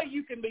only way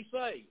you can be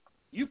saved.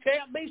 You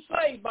can't be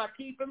saved by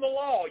keeping the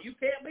law. You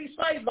can't be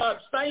saved by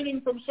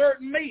abstaining from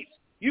certain meats.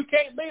 You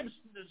can't be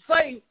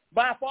saved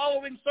by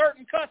following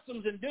certain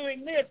customs and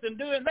doing this and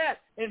doing that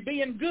and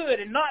being good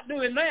and not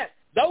doing that.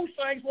 Those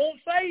things won't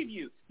save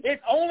you.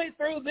 It's only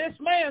through this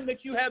man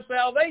that you have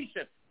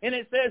salvation. And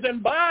it says,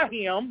 and by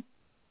him,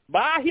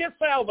 by his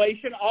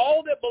salvation,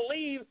 all that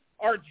believe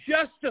are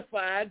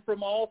justified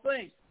from all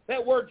things.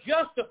 That word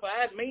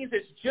justified means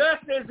it's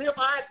just as if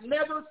I'd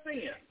never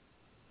sinned.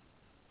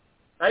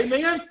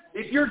 Amen?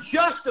 If you're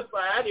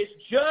justified, it's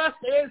just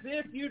as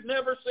if you'd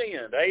never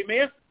sinned.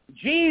 Amen?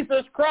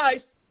 Jesus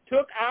Christ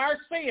took our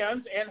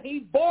sins, and he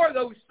bore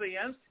those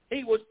sins.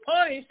 He was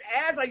punished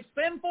as a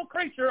sinful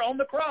creature on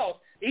the cross,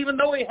 even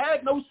though he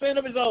had no sin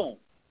of his own.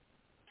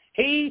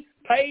 He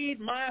paid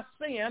my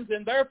sins,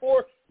 and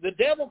therefore the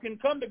devil can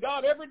come to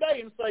God every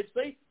day and say,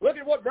 see, look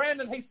at what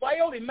Brandon, he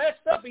failed, he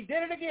messed up, he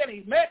did it again,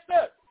 he's messed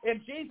up.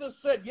 And Jesus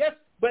said, yes,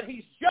 but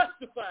he's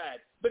justified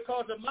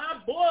because of my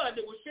blood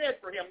that was shed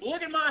for him.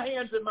 Look at my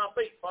hands and my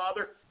feet,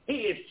 Father. He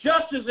is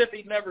just as if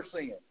he'd never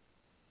sinned.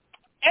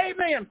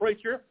 Amen,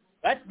 preacher.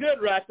 That's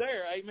good right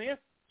there, amen.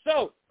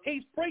 So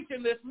he's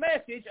preaching this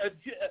message,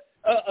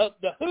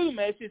 the who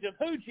message of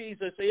who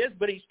Jesus is,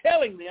 but he's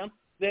telling them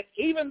that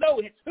even though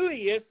it's who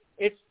he is,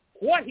 it's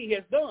what he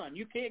has done.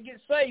 You can't get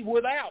saved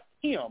without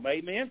him,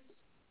 amen.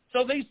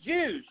 So these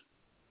Jews,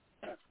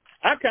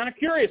 I'm kind of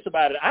curious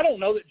about it. I don't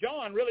know that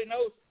John really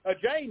knows,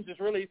 James is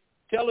really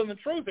telling the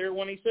truth here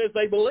when he says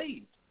they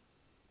believed.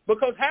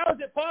 Because how is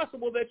it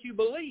possible that you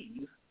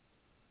believe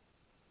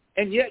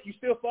and yet you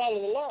still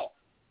follow the law?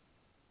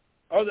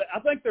 I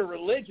think they're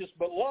religious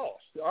but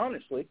lost,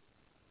 honestly.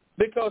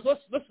 Because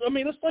let's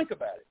think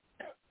about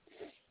it.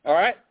 All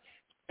right?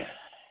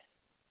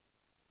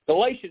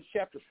 Galatians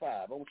chapter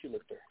 5. I want you to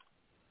look there.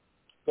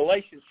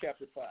 Galatians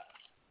chapter 5.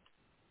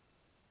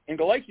 In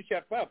Galatians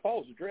chapter 5,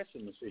 Paul's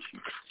addressing this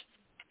issue.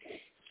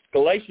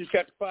 Galatians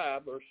chapter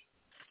 5, verse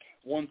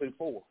 1 through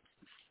 4.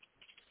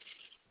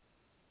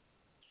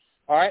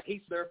 All right,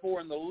 he's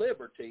therefore in the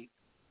liberty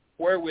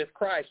wherewith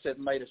Christ hath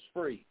made us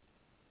free.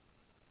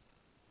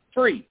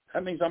 Free.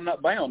 That means I'm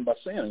not bound by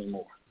sin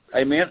anymore.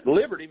 Amen.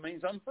 Liberty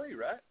means I'm free,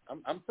 right?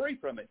 I'm free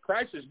from it.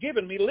 Christ has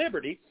given me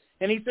liberty.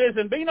 And he says,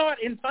 and be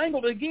not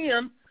entangled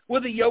again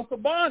with a yoke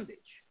of bondage.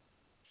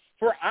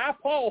 For I,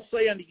 Paul,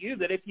 say unto you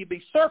that if you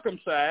be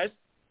circumcised,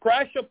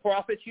 Christ shall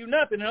profit you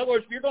nothing. In other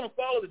words, if you're going to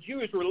follow the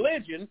Jewish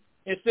religion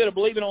instead of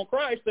believing on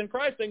Christ, then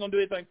Christ ain't going to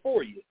do anything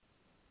for you.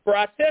 For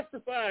I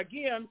testify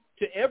again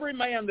to every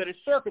man that is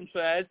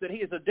circumcised that he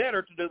is a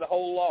debtor to do the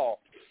whole law.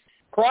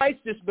 Christ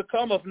is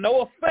become of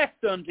no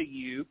effect unto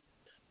you.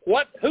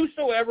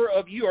 Whosoever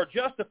of you are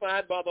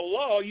justified by the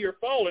law, you're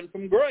fallen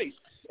from grace.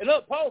 And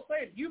look, Paul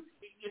said,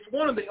 it's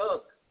one or the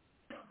other,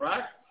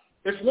 right?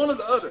 It's one or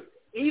the other.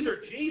 Either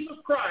Jesus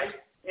Christ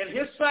and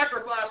his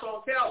sacrifice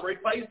on Calvary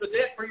pays the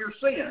debt for your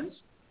sins,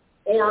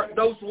 or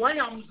those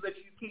lambs that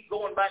you keep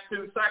going back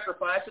to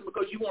sacrificing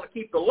because you want to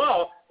keep the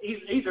law,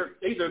 either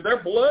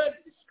their blood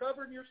is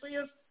covering your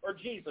sins or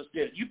Jesus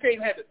did it. You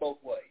can't have it both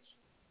ways.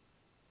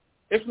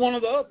 It's one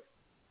or the other.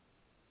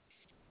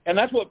 And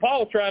that's what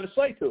Paul's trying to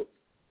say to them.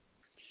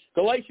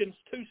 Galatians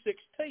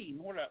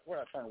 2:16. Where did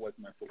I turn away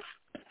from there for?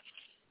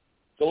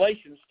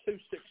 Galatians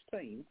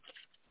 2:16.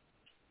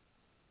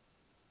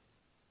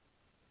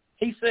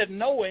 He said,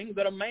 knowing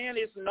that a man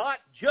is not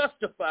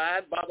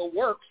justified by the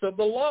works of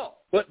the law,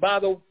 but by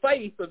the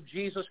faith of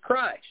Jesus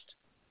Christ.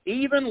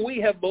 Even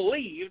we have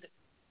believed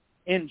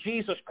in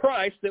Jesus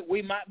Christ that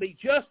we might be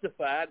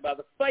justified by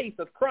the faith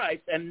of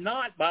Christ and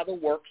not by the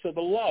works of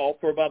the law.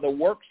 For by the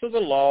works of the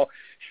law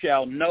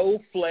shall no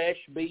flesh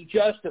be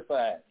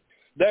justified.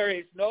 There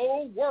is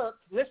no work,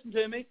 listen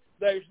to me,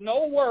 there's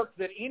no work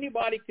that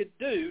anybody could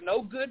do,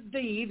 no good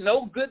deed,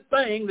 no good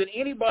thing that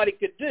anybody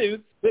could do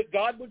that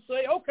God would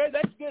say, okay,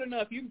 that's good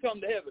enough, you can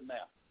come to heaven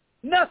now.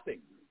 Nothing.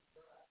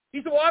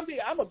 He said, well,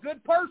 I'm a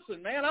good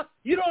person, man.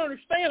 You don't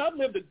understand, I've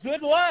lived a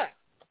good life.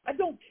 I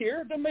don't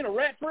care. It doesn't mean a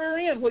rat's rear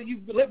end whether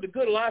you've lived a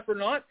good life or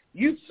not.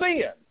 You've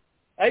sinned.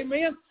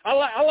 Amen. I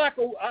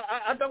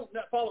don't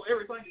follow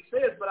everything he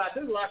says, but I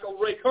do like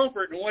old Ray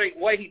Comfort and the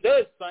way he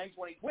does things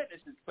when he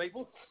witnesses to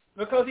people,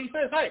 because he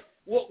says, hey,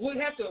 well, we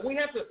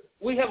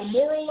have a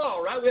moral law,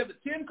 right? We have the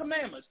 10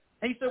 Commandments.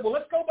 And he said, well,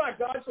 let's go by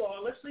God's law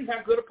and let's see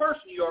how good a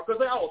person you are, because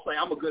they all say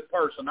I'm a good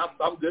person.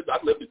 I'm good.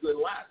 I've lived a good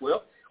life.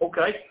 Well,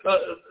 okay.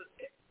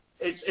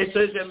 It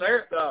says in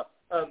there, thou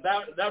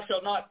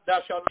shalt not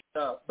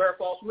bear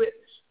false witness.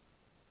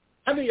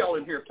 How many of y'all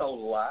in here have told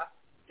a lie?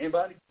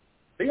 Anybody?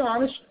 Be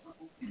honest.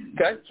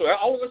 Okay, so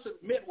all of us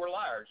admit we're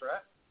liars,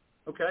 right?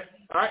 Okay,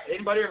 all right,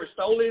 anybody ever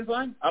stole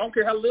anything? I don't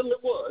care how little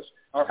it was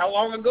or how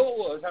long ago it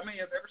was. How many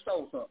have ever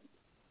stole something?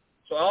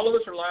 So all of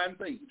us are lying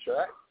thieves,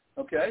 right?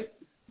 Okay,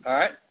 all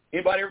right.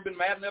 Anybody ever been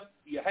mad enough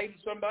you hated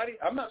somebody?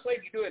 I'm not saying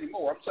you do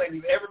anymore. I'm saying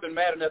you've ever been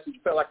mad enough that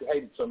you felt like you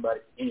hated somebody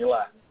in your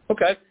life.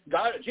 Okay,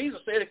 Jesus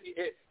said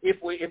if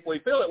we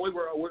feel it,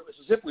 it's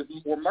as if we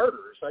were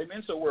murderers.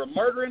 Amen. So we're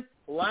murdering,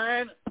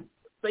 lying,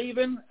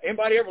 thieving.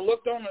 Anybody ever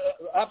looked on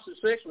the opposite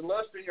sex with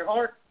lust in your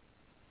heart?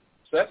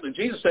 So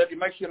Jesus said it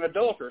makes you an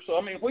adulterer. So,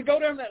 I mean, if we go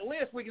down that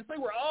list, we can see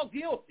we're all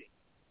guilty,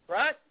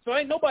 right? So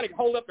ain't nobody can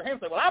hold up their hand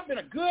and say, well, I've been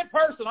a good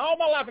person all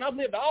my life, and I've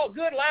lived all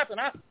good life, and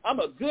I'm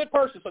a good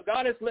person, so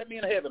God has let me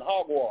into heaven.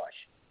 Hogwash.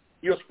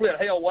 You'll split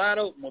hell wide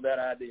open with that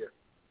idea.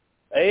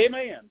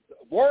 Amen.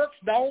 Works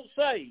don't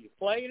save,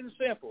 plain and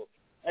simple.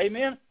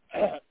 Amen.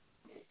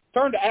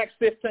 Turn to Acts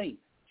 15.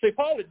 See,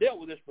 Paul had dealt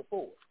with this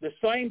before. The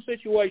same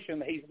situation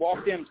that he's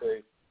walked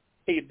into,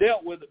 he had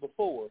dealt with it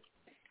before.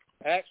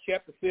 Acts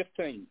chapter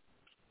 15.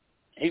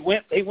 He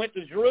went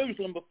to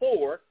Jerusalem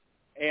before,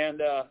 and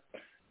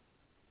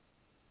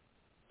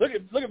look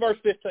at verse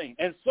 15.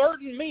 And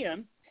certain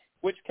men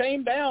which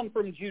came down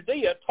from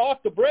Judea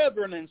taught the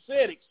brethren and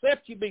said,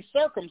 except you be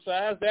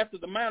circumcised after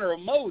the manner of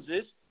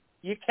Moses,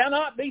 you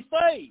cannot be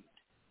saved.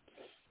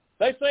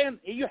 They're saying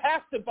you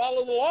have to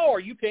follow the law or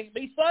you can't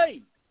be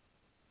saved.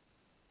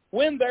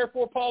 When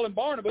therefore Paul and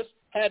Barnabas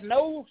had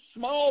no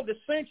small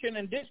dissension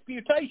and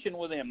disputation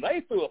with them,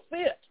 they threw a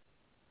fit.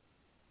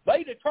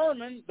 They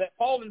determined that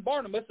Paul and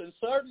Barnabas and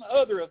certain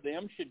other of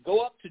them should go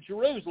up to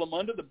Jerusalem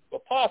under the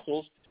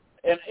apostles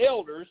and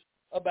elders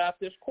about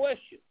this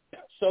question.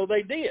 So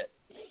they did.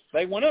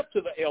 They went up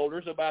to the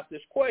elders about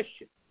this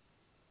question.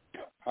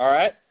 All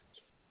right.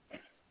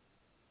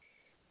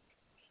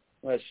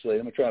 Let's see.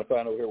 Let me try to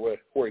find over here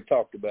where he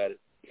talked about it.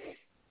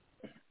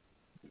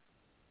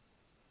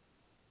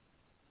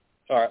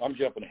 All right, I'm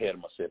jumping ahead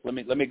of myself.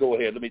 Let me go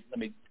ahead. Let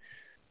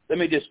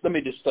me just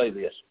say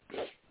this.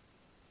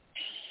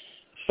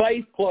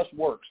 Faith plus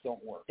works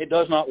don't work. It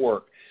does not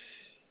work.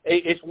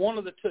 It's one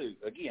of the two.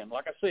 Again,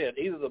 like I said,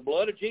 either the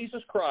blood of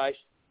Jesus Christ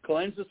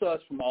cleanses us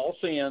from all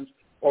sins,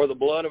 or the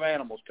blood of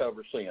animals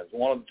covers sins.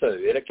 One of the two.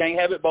 It can't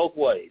have it both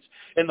ways.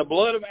 And the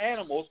blood of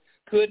animals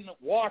couldn't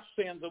wash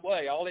sins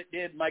away. All it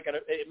did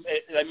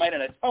they made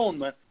an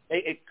atonement.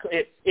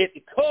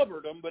 It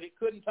covered them, but it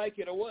couldn't take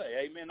it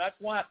away. Amen. That's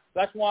why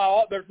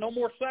there's no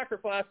more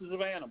sacrifices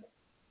of animals.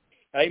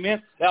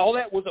 Amen. Now, all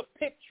that was a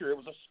picture. It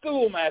was a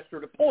schoolmaster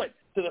to point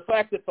to the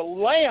fact that the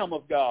Lamb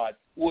of God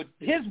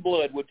his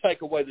blood would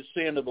take away the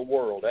sin of the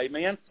world.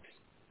 Amen.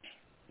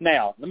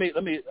 Now,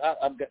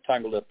 I've got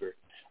tangled up here.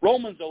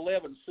 Romans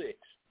 11:6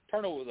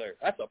 Turn over there.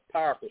 That's a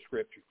powerful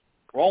scripture.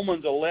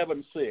 Romans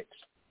 11:6.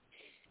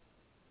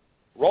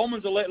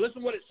 Romans 11, listen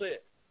to what it says.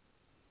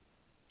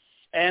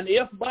 And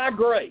if by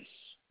grace,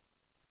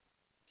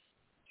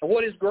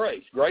 what is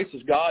grace? Grace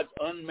is God's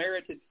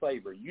unmerited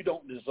favor. You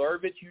don't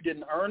deserve it. You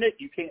didn't earn it.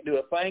 You can't do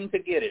a thing to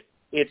get it.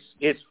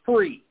 It's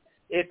free.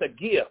 It's a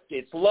gift.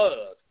 It's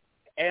love.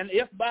 And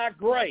if by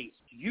grace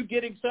you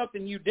getting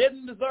something you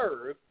didn't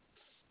deserve,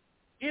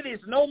 it is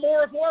no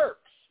more of works.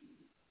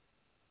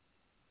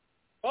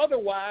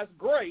 Otherwise,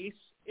 grace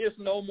is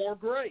no more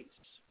grace.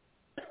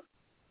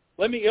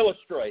 Let me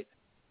illustrate.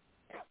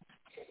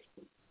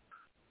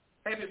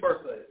 Happy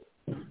birthday,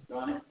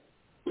 Johnny.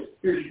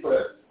 Here's your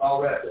present.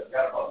 All wrapped up.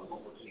 Got a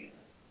bottle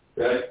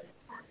of okay?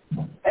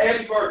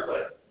 Happy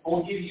birthday. I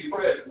want to give you your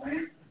present,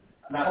 man.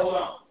 Now, hold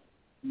on.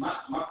 My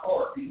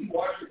car, can you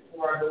wash it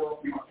before I go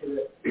up to my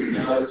trip? I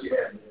know that you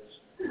have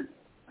this.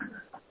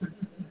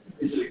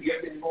 Is it a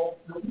gift anymore?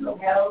 No.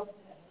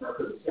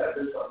 Because it's got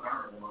this on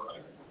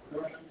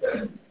there.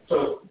 Okay.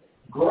 So,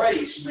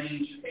 grace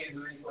means you can't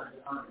do anything to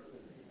earn it.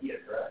 It's a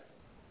gift, right?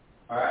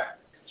 All right?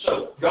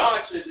 So,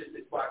 God says if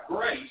it's by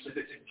grace, if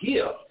it's a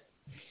gift,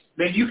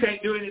 then you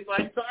can't do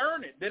anything to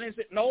earn it. Then is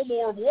it no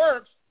more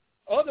works?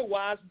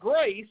 Otherwise,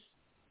 grace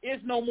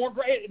is no more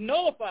grace. It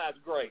nullifies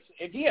grace.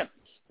 Again,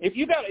 if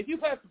you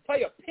have to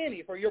pay a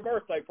penny for your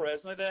birthday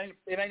present,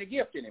 it ain't a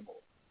gift anymore.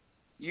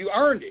 You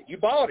earned it. You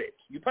bought it.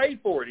 You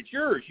paid for it. It's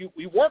yours.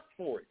 You worked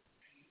for it.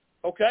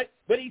 Okay?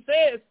 But he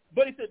says,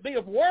 but if it be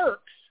of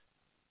works,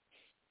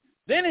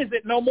 then is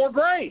it no more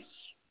grace?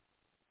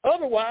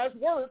 Otherwise,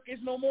 work is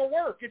no more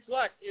work. It's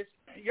like,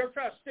 you ever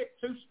try to stick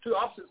two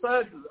opposite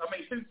sides,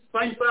 two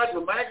same sides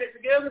of a magnet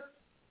together?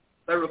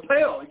 They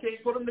repel. You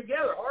can't put them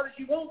together hard as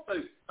you want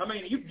to.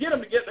 You get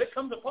them together, it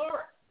comes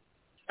apart.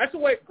 That's the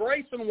way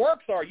grace and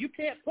works are. You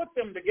can't put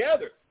them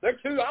together. They're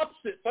two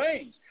opposite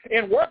things.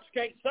 And works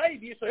can't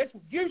save you, so it's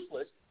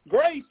useless.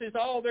 Grace is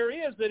all there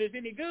is that is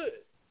any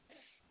good.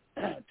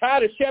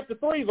 Titus chapter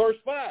 3, verse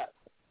 5.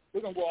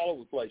 We're going to go all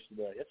over the place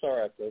today. That's all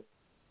right, though.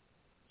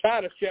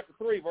 Titus chapter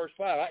 3, verse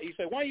 5. You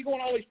say, why are you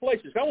going all these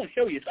places? I want to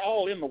show you it's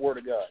all in the Word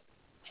of God.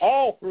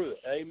 All through it.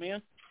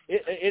 Amen.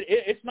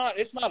 It's not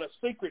a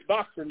secret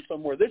doctrine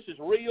somewhere. This is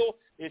real.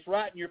 It's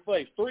right in your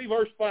face. 3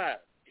 verse 5.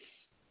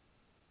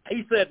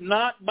 He said,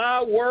 not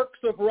by works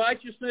of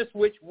righteousness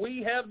which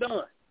we have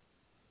done.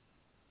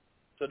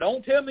 So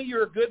don't tell me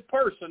you're a good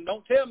person.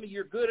 Don't tell me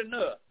you're good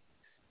enough.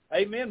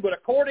 Amen. But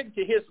according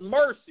to his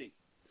mercy,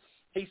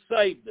 he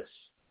saved us.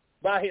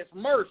 By his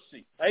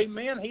mercy.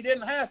 Amen. He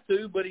didn't have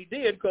to, but he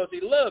did because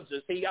he loves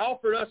us. He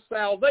offered us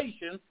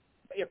salvation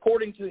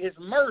according to his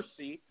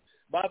mercy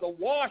by the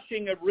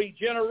washing of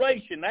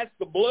regeneration. That's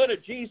the blood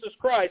of Jesus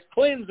Christ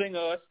cleansing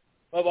us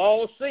of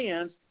all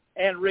sins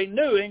and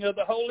renewing of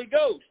the Holy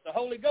Ghost. The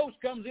Holy Ghost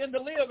comes in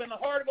to live in the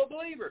heart of a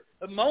believer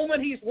the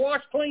moment he's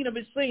washed clean of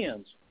his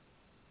sins.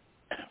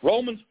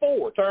 Romans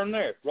 4, turn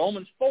there.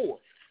 Romans 4,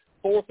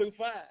 4 through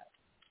 5.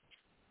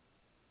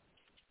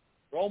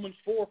 Romans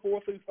 4,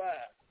 4 through 5.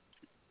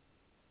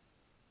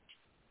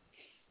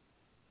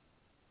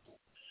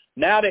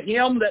 Now to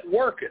him that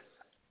worketh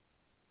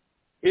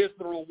is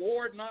the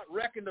reward not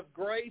reckoned of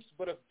grace,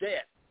 but of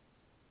debt.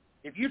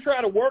 If you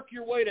try to work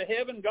your way to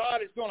heaven,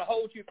 God is going to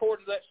hold you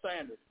according to that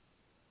standard.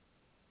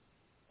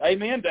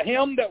 Amen. To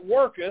him that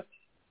worketh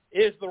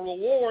is the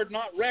reward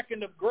not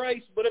reckoned of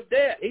grace, but of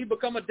debt. He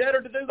become a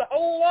debtor to do the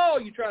whole law.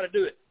 You try to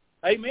do it.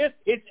 Amen.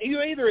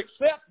 You either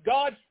accept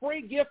God's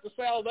free gift of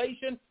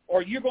salvation,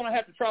 or you're going to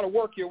have to try to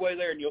work your way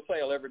there, and you'll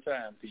fail every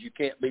time because you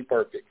can't be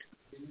perfect.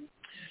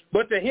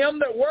 But to him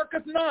that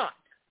worketh not,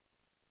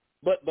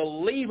 but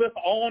believeth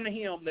on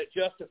him that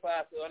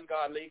justifieth the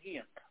ungodly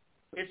again.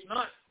 It's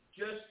not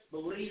just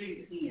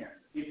believing in,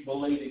 it's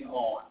believing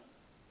on.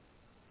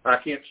 I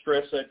can't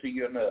stress that to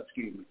you enough,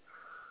 excuse me.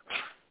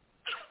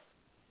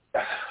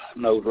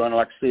 Nose running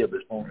like a sieve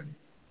this morning.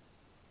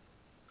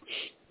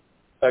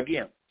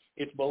 Again,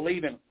 it's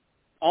believing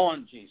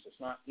on Jesus,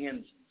 not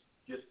in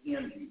Jesus, just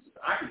in Jesus.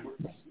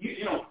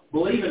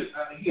 Believing,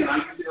 again, I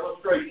use the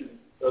illustration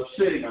of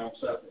sitting on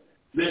something.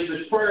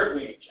 This prayer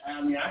bench.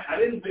 I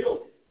didn't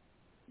build it,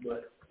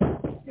 but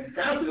it's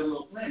kind of a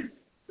little thing,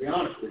 to be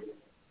honest with you.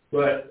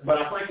 But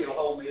I think it'll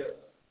hold me up.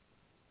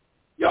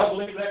 Y'all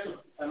believe that's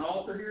an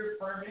altar here,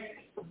 prayer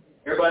bench?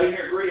 Everybody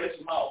here agree it's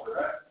an altar,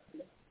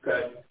 right?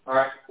 Okay. All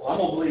right. Well, I'm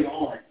gonna believe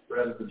on it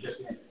rather than just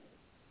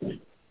in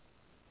it.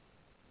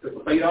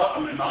 Put my feet off.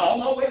 All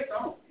my weight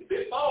on. If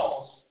it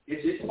falls,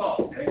 it's its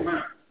fault.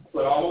 Amen.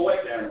 Put all my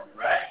weight down on it,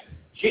 right?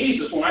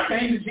 Jesus. When I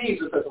came to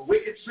Jesus as a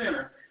wicked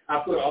sinner, I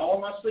put all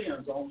my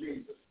sins on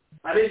Jesus.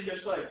 I didn't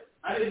just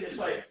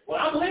say, well,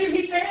 I believe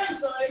he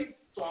can save,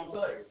 so I'm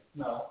saved.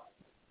 No.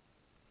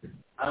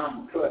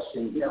 I'm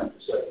trusting him to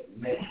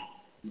save me.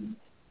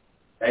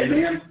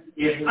 Amen?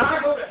 If I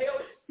go to hell,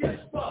 it's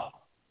his fault.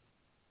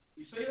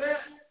 You see that?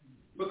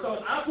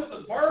 Because I put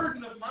the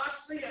burden of my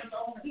sins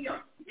on him.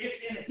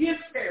 It's in his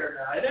care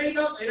now. It ain't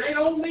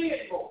on me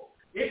anymore.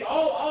 It's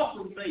all off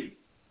of me.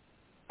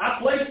 I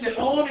placed it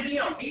on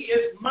him. He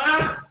is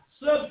my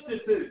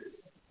substitute.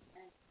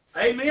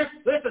 Amen.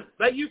 Listen,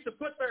 they They used to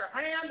put their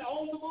hand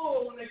on the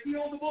bull when they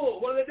killed the bull.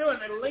 What are they doing?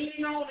 They're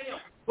leaning on him,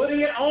 putting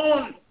it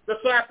on the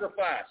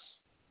sacrifice.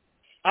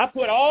 I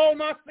put all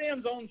my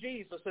sins on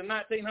Jesus in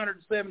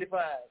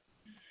 1975,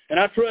 and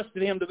I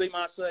trusted him to be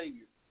my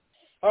Savior.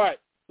 All right,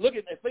 look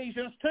at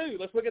Ephesians 2.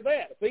 Let's look at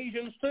that.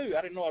 Ephesians 2.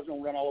 I didn't know I was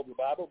going to run all over the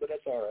Bible, but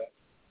that's all right.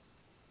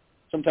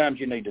 Sometimes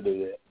you need to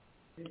do that.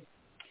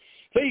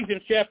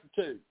 Ephesians chapter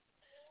 2,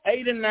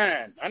 8 and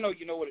 9. I know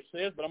you know what it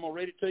says, but I'm going to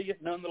read it to you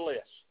nonetheless.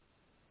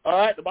 All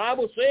right, the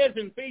Bible says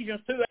in Ephesians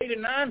 2, 8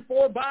 and 9,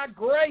 for by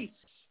grace.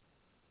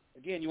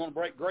 Again, you want to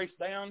break grace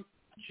down?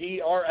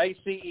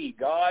 G-R-A-C-E,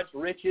 God's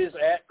riches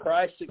at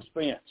Christ's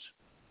expense.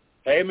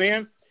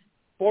 Amen.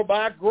 For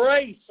by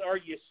grace are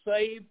you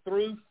saved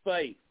through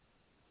faith,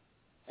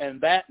 and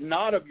that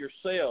not of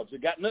yourselves.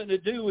 It got nothing to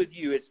do with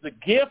you. It's the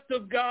gift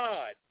of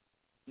God,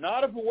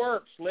 not of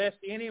works, lest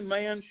any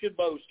man should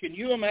boast. Can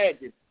you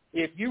imagine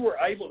if you were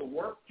able to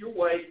work your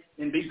way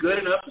and be good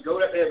enough to go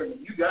to heaven,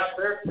 and you got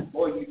there,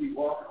 boy, you'd be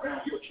walking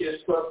around with your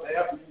chest puffed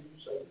out, and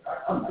you'd say,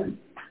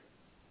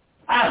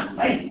 I'm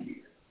made here.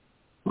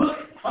 Look,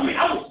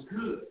 I was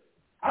good.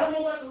 I don't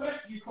know about the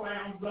rest of you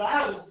clowns, but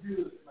I was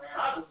good, man.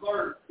 I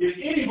deserved, if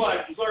anybody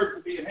deserved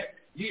to be in heaven.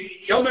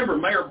 Y'all remember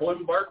Mayor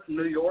Bloomberg from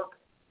New York?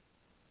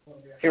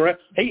 He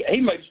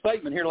made a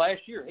statement here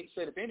last year. He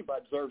said, if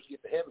anybody deserves to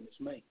get to heaven, it's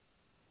me.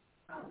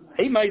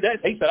 He made that.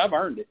 He said, I've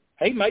earned it.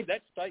 He made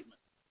that statement.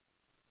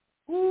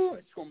 Ooh,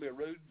 it's going to be a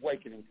rude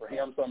awakening for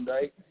him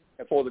someday.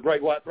 And for the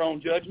great white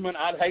throne judgment,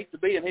 I'd hate to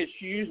be in his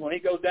shoes when he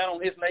goes down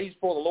on his knees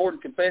before the Lord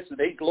and confesses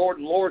that he's Lord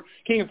and Lord,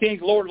 King of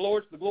kings, Lord of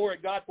lords, the glory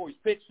of God, before he's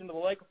pitched into the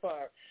lake of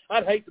fire.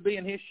 I'd hate to be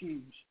in his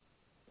shoes.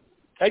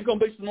 There's going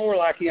to be some more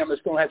like him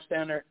that's going to have to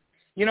stand there.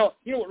 You know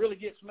what really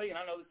gets me, and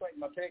I know this ain't in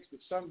my text, but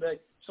someday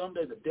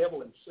the devil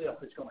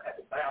himself is going to have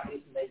to bow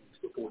his knees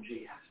before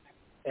Jesus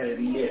and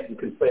admit and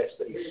confess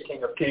that he's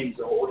King of kings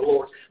and Lord of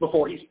lords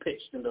before he's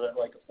pitched into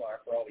that lake of fire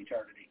for all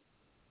eternity.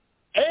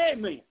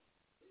 Amen.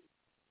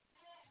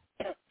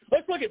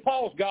 Let's look at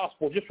Paul's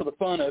gospel just for the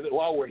fun of it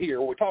while we're here.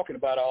 We're talking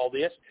about all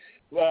this.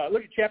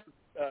 Look at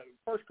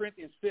 1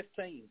 Corinthians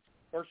 15,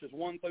 verses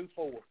 1 through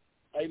 4.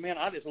 Amen.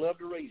 I just love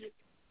to read it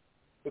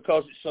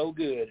because it's so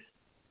good.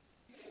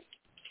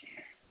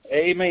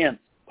 Amen.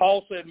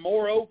 Paul said,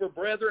 moreover,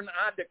 brethren,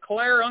 I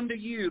declare unto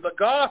you the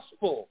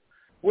gospel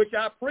which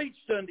I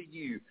preached unto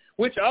you,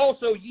 which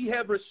also ye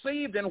have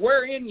received, and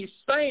wherein ye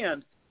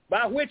stand,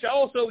 by which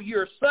also ye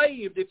are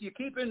saved, if you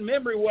keep in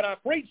memory what I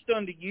preached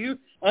unto you,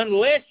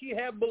 unless ye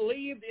have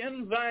believed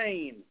in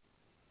vain.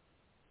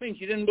 Means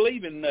you didn't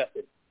believe in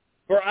nothing.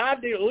 For I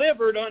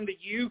delivered unto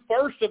you,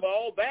 first of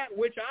all, that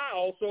which I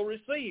also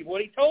received.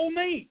 What he told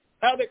me,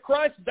 how that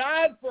Christ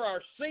died for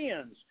our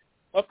sins,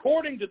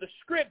 according to the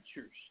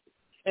Scriptures,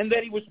 and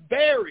that he was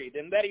buried,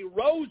 and that he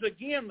rose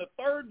again the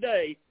third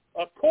day,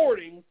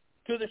 according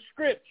to the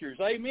Scriptures.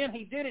 Amen.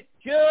 He did it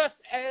just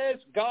as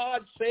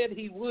God said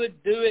he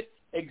would do it,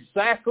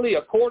 exactly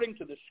according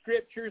to the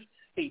Scriptures.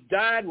 He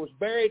died, was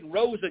buried, and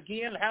rose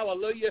again.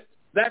 Hallelujah.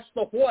 That's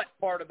the what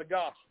part of the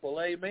gospel.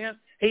 Amen.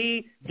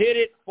 He did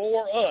it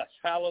for us.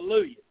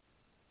 Hallelujah.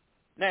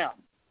 Now,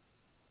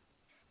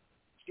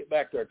 let's get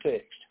back to our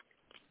text.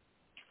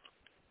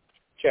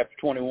 Chapter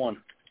 21,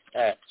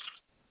 Acts.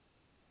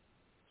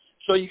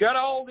 So you got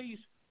all these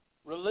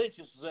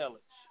religious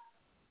zealots.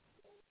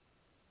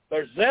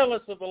 They're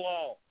zealous of the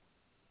law.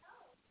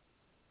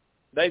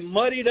 They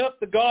muddied up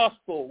the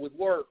gospel with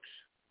works.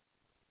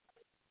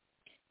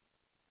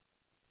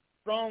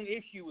 Strong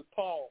issue with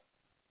Paul.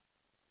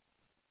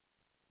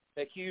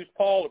 They accused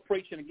Paul of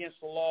preaching against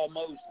the law of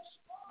Moses.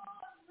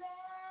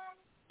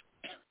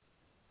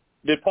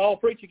 Did Paul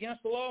preach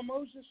against the law of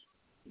Moses?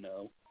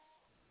 No.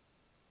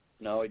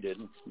 No, he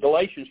didn't.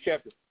 Galatians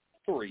chapter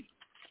 3.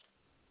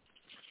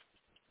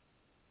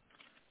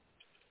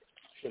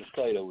 Should have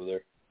stayed over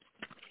there.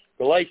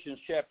 Galatians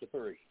chapter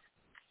 3.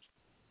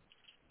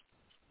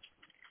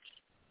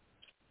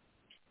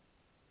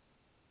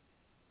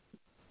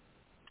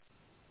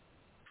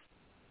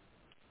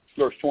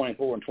 Verse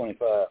 24 and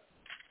 25.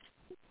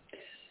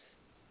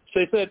 So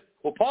he said,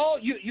 well, Paul,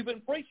 you've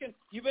been preaching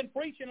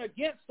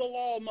against the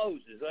law of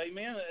Moses.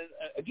 Amen.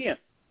 Again,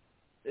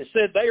 it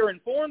said, they are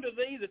informed of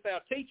thee that thou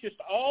teachest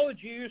all the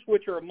Jews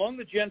which are among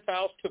the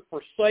Gentiles to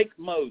forsake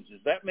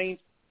Moses. That means,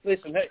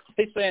 listen,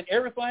 he's saying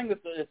everything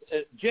that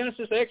the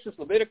Genesis, Exodus,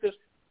 Leviticus,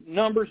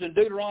 Numbers, and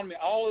Deuteronomy,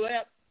 all of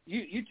that,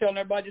 you telling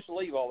everybody just to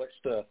leave all that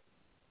stuff.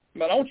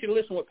 But I want you to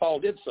listen to what Paul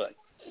did say.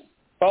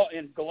 Paul,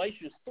 in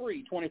Galatians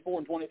 3, 24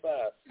 and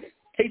 25,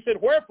 he said,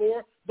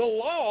 wherefore the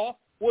law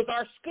was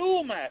our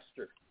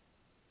schoolmaster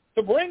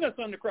to bring us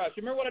unto Christ.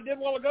 You remember what I did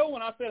a while ago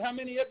when I said how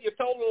many of you have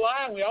told a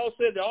lie, and we all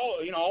said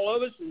all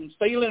of us and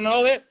stealing and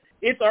all that?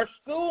 It's our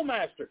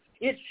schoolmaster.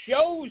 It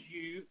shows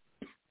you.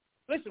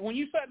 Listen, when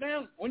you sat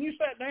down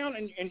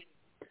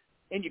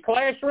in your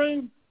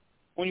classroom,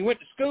 when you went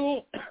to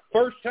school,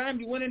 first time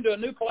you went into a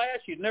new class,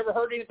 you'd never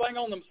heard anything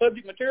on the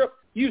subject material.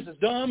 You was as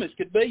dumb as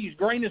could be. You was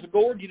green as a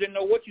gourd. You didn't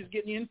know what you was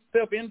getting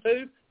yourself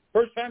into.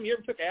 First time you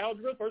ever took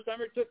algebra, first time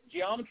you ever took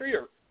geometry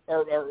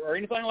or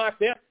anything like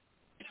that.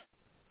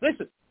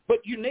 Listen,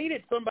 But you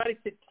needed somebody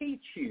to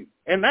teach you.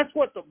 And that's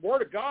what the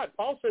Word of God,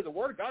 Paul said the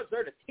Word of God is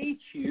there to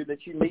teach you that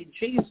you need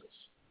Jesus.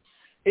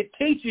 It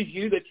teaches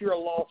you that you're a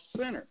lost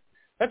sinner.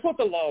 That's what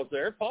the law is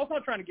there. Paul's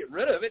not trying to get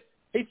rid of it.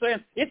 He's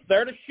saying it's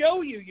there to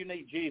show you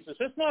need Jesus.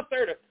 It's not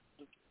there to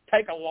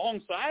take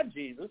alongside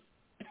Jesus.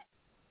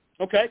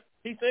 Okay?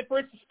 He said, for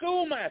it's a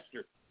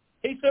schoolmaster.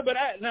 He said,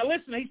 now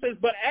listen, he says,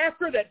 but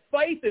after that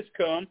faith has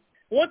come,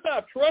 once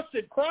I've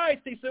trusted Christ,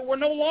 he said, we're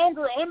no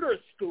longer under a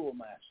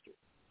schoolmaster.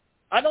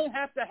 I don't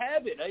have to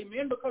have it,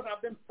 amen, because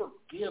I've been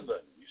forgiven,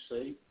 you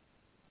see.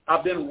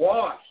 I've been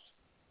washed.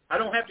 I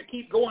don't have to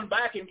keep going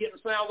back and getting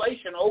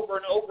salvation over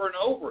and over and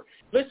over.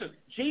 Listen,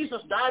 Jesus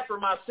died for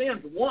my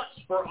sins once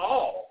for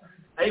all.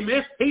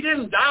 Amen. He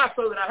didn't die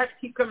so that I have to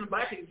keep coming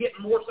back and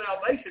getting more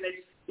salvation.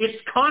 It's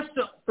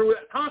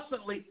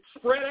constantly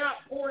spread out,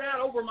 poured out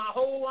over my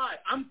whole life.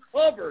 I'm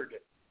covered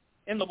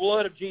in the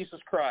blood of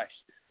Jesus Christ.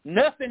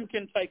 Nothing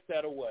can take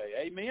that away.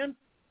 Amen.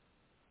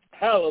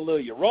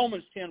 Hallelujah.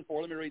 Romans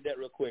 10:4. Let me read that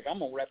real quick. I'm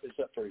going to wrap this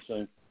up pretty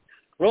soon.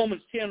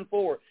 Romans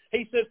 10:4.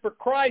 He says, for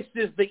Christ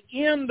is the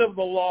end of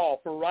the law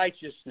for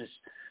righteousness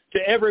to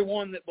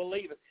everyone that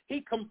believeth.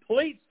 He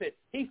completes it.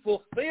 He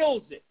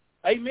fulfills it.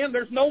 Amen.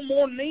 There's no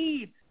more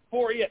need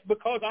for it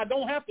because I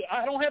don't have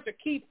to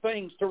keep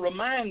things to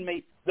remind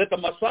me that the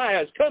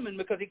Messiah is coming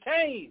because he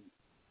came.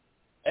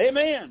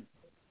 Amen.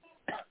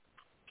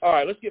 All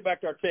right, let's get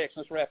back to our text.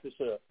 Let's wrap this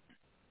up.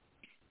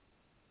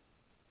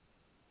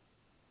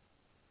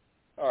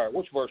 All right,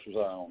 which verse was I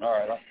on? All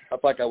right, I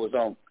think I was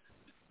on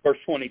verse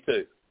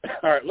 22.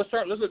 All right, let's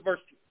look at verse.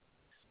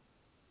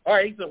 All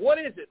right, he said, what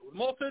is it? The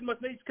multitude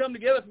must needs come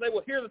together, so they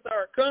will hear that thou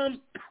art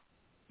come.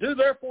 Do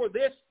therefore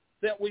this,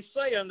 that we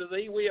say unto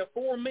thee, we have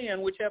 4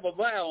 men which have a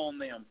vow on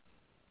them.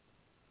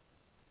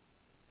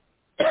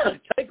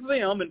 Take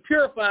them and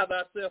purify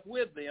thyself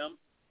with them,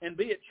 and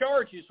be at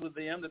charges with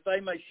them, that they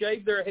may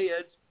shave their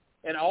heads,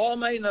 and all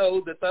may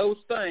know that those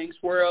things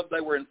whereof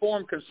they were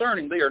informed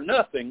concerning thee are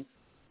nothing,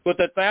 but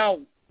that thou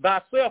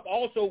thyself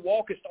also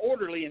walkest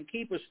orderly and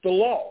keepest the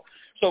law.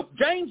 So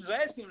James is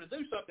asking him to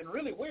do something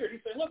really weird. He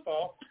said, look,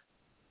 Paul,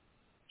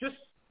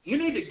 you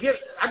need to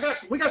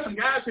we got some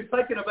guys who've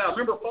taken a vow.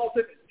 Remember Paul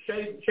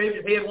shaved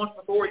his head once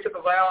before, he took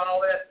a vow and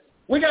all that?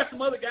 We got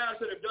some other guys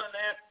that have done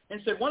that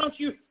and said, why don't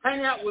you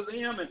hang out with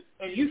them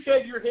and you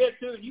shave your head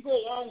too, and you go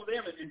along with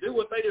them and do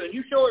what they do, and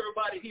you show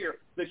everybody here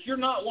that you're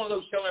not one of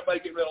those telling everybody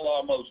to get rid of the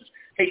law of Moses.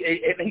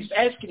 He's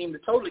asking him to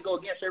totally go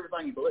against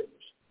everything he believes.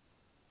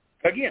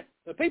 Again,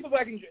 the people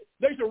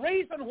there's a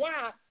reason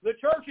why the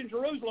church in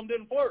Jerusalem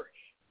didn't flourish.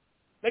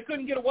 They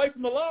couldn't get away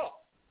from the law.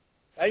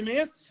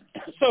 Amen?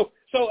 So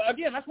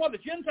again, that's why the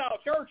Gentile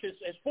church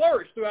has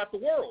flourished throughout the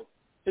world,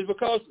 is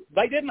because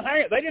they didn't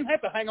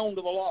have to hang on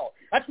to the law.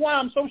 That's why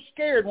I'm so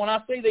scared when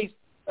I see these.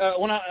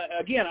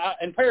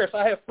 In Paris,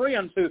 I have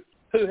friends who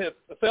have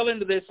fell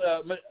into this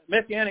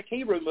Messianic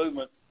Hebrew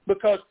movement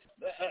because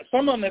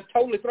some of them have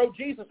totally thrown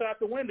Jesus out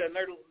the window and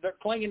they're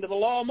clinging to the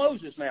law of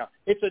Moses now.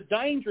 It's a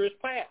dangerous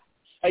path.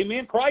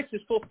 Amen. Christ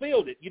has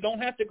fulfilled it. You don't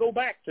have to go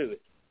back to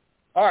it.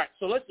 All right.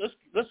 So let's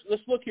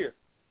look here.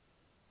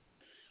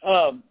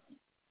 I've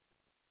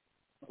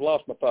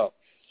lost my thought.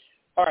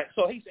 All right.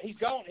 So he's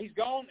gone.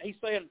 He's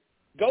saying,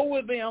 go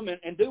with them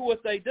and do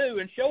what they do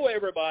and show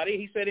everybody.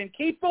 He said, and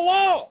keep the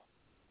law.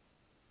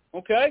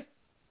 Okay.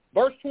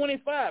 Verse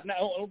 25.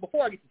 Now,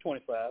 before I get to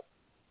 25,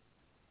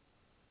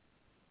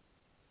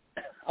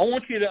 I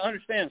want you to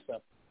understand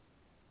something.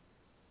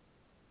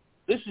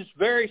 This is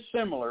very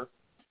similar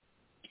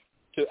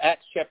to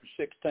Acts chapter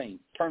 16.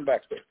 Turn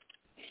back there.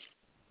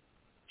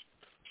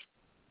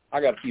 I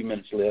got a few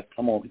minutes left.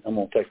 I'm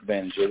gonna take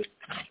advantage of it.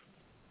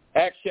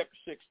 Acts chapter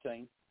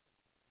 16.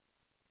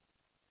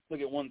 Look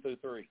at 1 through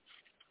 3.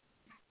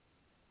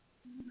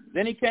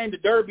 Then he came to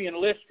Derbe and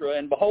Lystra,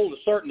 and behold, a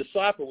certain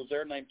disciple was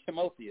there named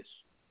Timotheus,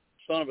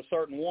 son of a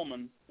certain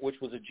woman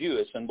which was a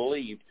Jewess and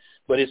believed,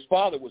 but his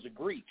father was a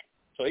Greek.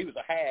 So he was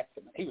half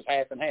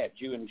and half,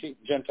 Jew and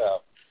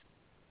Gentile,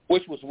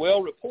 which was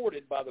well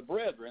reported by the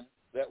brethren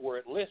that were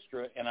at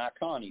Lystra and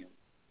Iconium.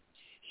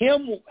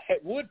 Him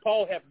would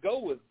Paul have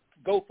go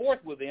forth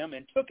with them,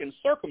 and took and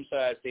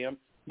circumcised him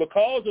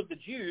because of the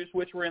Jews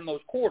which were in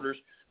those quarters,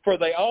 for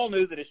they all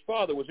knew that his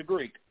father was a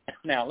Greek.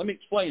 Now, let me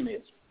explain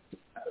this,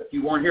 if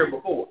you weren't here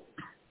before.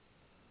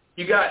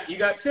 You got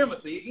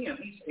Timothy,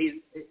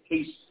 again,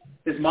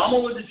 his mama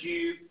was a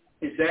Jew,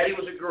 his daddy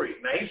was a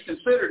Greek. Now, he's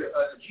considered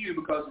a Jew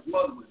because his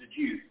mother was a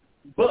Jew.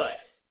 But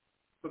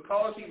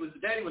because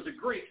his daddy was a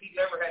Greek, he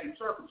never had him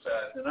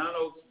circumcised. And I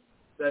know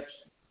that's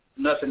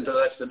nothing to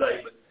us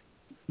today, but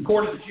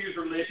according to the Jews'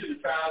 religion,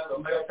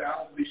 the male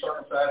child would be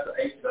circumcised the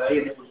 8th day,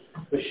 and it was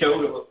a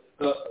show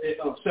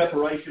of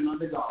separation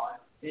unto God.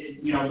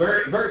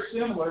 Very, very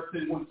similar to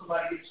when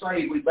somebody gets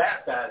saved, we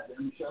baptize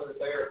them to show that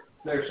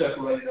they're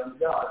separated unto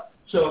God.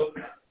 So,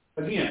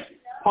 again,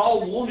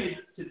 Paul wanted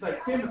to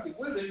take Timothy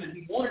with him, and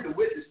he wanted to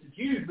witness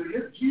to Jews, but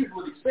the Jews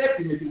would accept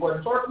him if he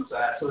wasn't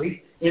circumcised. So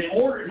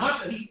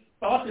not that he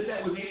thought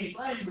that was anything,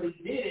 but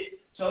he did it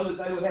so that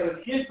they would have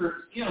an entrance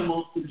in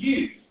amongst the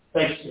Jews.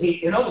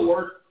 In other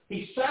words,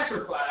 he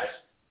sacrificed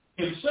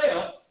himself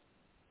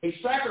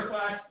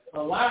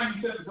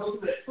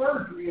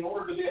in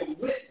order to be able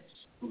to witness.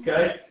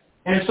 Okay?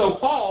 And so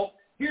Paul,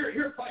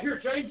 here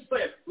James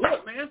said,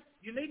 look, man,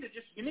 you need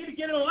to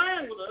get in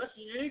line with us,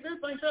 and you need to do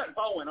things right. And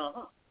Paul went, I'm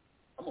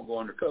going to go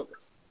undercover.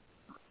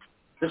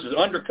 This is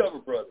undercover,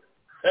 brother.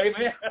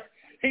 Amen.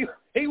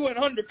 He went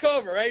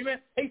undercover, amen.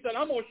 He said,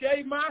 I'm going to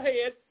shave my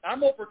head.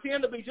 I'm going to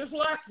pretend to be just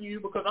like you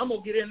because I'm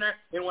going to get in there.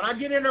 And when I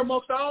get in there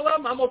amongst all of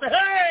them, I'm going to say,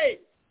 hey,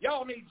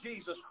 y'all need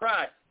Jesus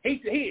Christ.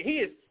 He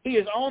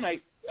is on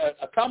a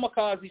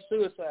kamikaze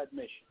suicide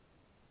mission.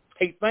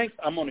 He thinks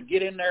I'm going to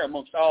get in there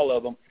amongst all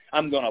of them.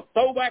 I'm going to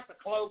throw back the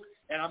cloak,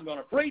 and I'm going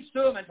to preach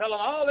to them and tell them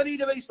all they need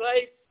to be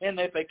saved. And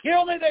if they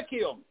kill me, they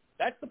kill me.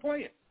 That's the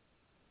plan.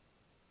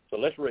 So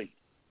let's read.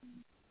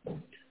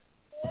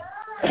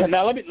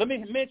 Now, let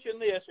me mention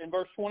this in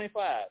verse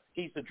 25.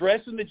 He's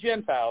addressing the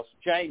Gentiles,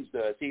 James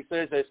does. He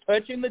says, as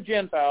touching the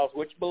Gentiles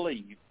which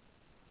believe.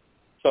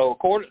 So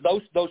according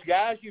those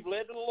guys you've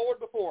led to the Lord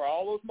before,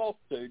 all those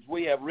multitudes,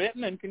 we have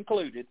written and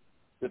concluded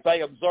that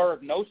they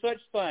observe no such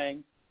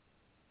thing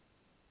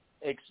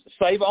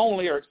except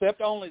only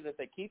that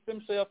they keep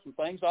themselves from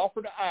things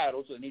offered to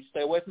idols. They need to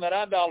stay away from that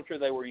idolatry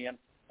they were in,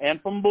 and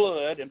from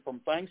blood, and from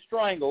things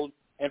strangled,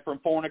 and from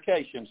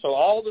fornication. So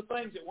all the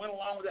things that went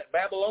along with that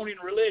Babylonian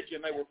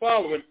religion they were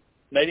following,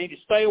 they need to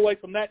stay away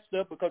from that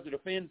stuff because it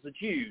offends the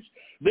Jews.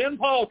 Then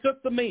Paul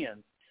took the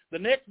men. The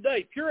next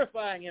day,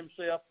 purifying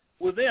himself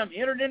with them,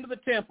 entered into the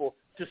temple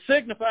to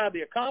signify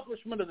the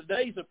accomplishment of the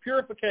days of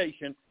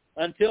purification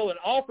until an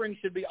offering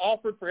should be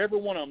offered for every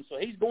one of them. So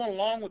he's going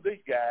along with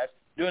these guys,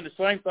 doing the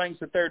same things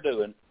that they're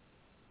doing.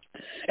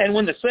 And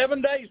when the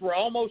 7 days were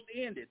almost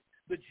ended,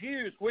 the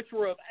Jews which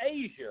were of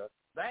Asia,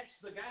 that's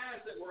the guys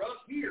that were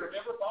up here.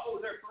 Remember, Paul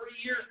was there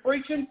 3 years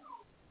preaching?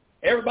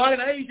 Everybody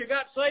in Asia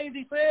got saved,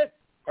 he said,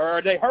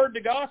 or they heard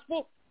the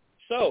gospel.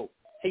 So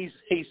he's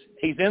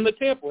in the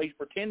temple. He's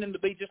pretending to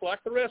be just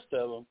like the rest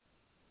of them.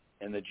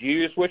 And the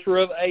Jews which were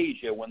of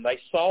Asia, when they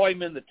saw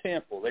him in the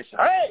temple, they said,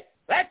 hey,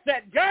 that's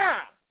that guy.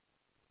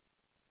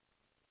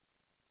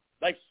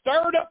 They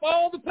stirred up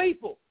all the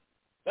people.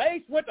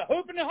 They went to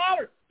hooping and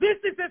hollering. This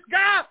is this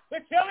guy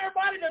that tell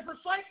everybody to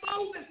forsake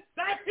Moses.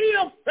 That's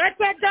him. That's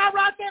that guy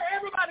right there.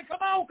 Everybody, come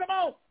on, come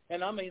on.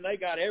 And I mean, they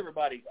got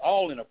everybody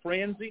all in a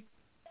frenzy.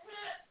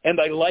 And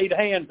they laid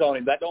hands on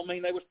him. That don't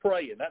mean they was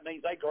praying. That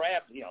means they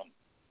grabbed him.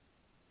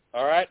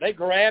 All right? They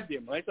grabbed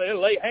him. They say they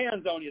lay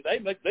hands on you.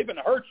 They've been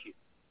to hurt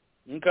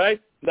you. Okay?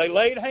 They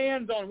laid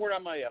hands on where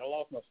am I at? I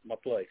lost my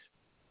place.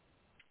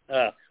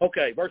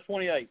 Okay, verse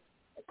 28.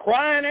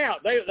 Crying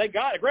out. They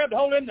grabbed a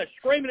hold of him. They're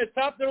screaming at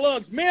the top of their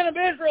lungs, men of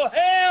Israel,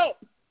 help!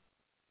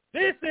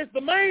 This is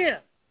the man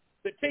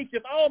that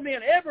teacheth all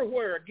men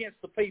everywhere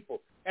against the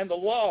people and the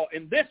law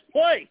in this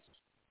place,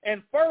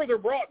 and further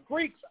brought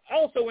Greeks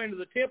also into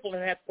the temple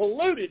and hath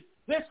polluted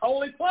this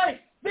holy place.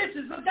 This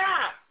is the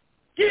guy.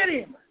 Get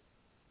him.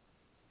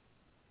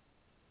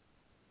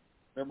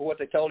 Remember what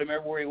they told him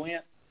everywhere he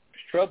went?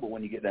 There's trouble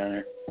when you get down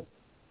there.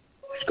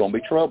 It's going to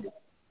be trouble.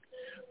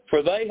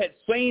 For they had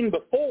seen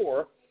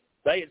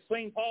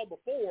Paul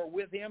before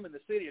with him in the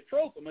city of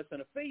Trophimus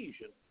in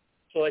Ephesus.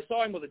 So they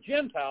saw him with a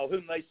Gentile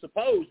whom they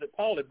supposed that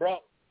Paul had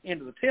brought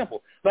into the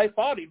temple. They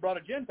thought he brought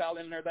a Gentile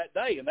in there that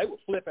day, and they were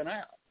flipping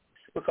out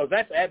because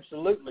that's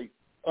absolutely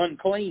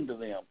unclean to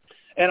them.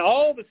 And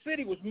all the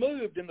city was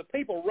moved, and the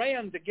people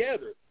ran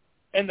together,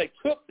 and they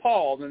took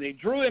Paul, and they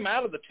drew him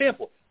out of the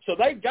temple. So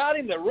they got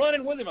him. They're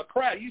running with him, a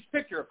crowd. You just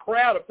picture a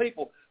crowd of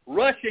people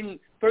rushing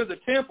through the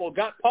temple,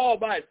 got Paul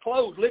by his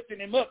clothes, lifting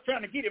him up,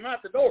 trying to get him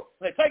out the door.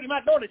 And they take him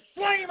out the door, and they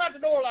slam him out the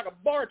door like a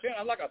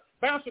bartender, like a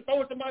bouncer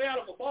throwing somebody out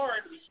of a bar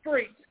into the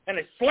street, and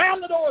they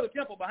slam the door of the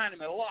temple behind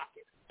him and lock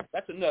it.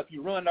 That's enough.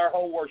 You ruined our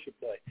whole worship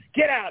day.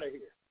 Get out of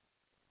here.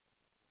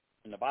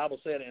 And the Bible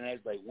said, and as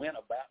they went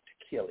about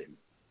to kill him,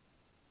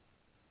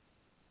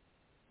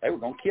 they were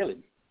going to kill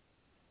him.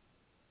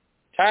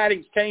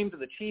 Tidings came to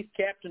the chief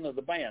captain of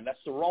the band. That's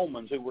the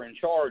Romans who were in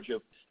charge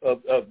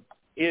of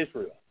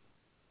Israel.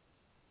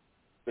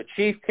 The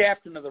chief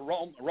captain of the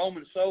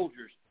Roman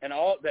soldiers, and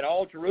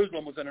all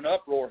Jerusalem was in an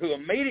uproar, who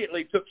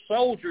immediately took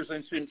soldiers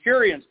and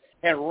centurions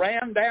and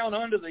ran down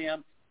unto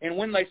them. And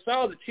when they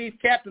saw the chief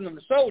captain and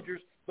the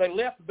soldiers, they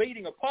left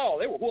beating of Paul.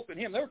 They were whooping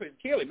him. They were going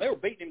to kill him. They were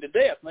beating him to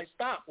death. And they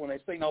stopped when they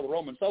seen all the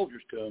Roman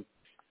soldiers come.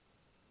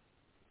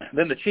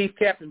 Then the chief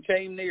captain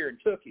came near and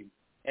took him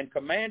and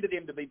commanded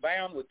him to be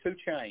bound with 2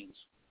 chains.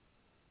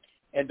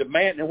 And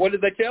what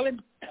did they tell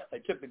him? They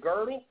took the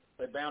girdle,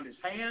 they bound his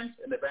hands,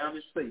 and they bound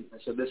his feet. They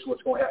said, this is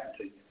what's going to happen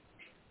to you.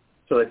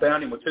 So they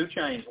bound him with 2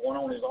 chains, one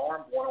on his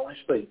arm, one on his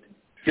feet.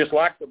 Just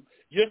like the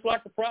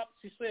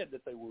prophecy said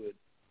that they would.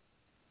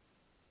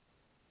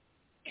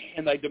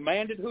 And they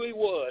demanded who he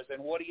was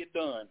and what he had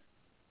done.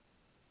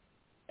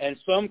 And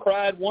some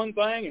cried one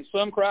thing and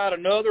some cried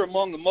another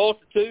among the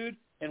multitude.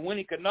 And when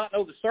he could not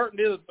know the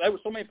certainty, there were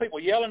so many people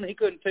yelling, he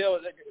couldn't tell.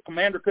 The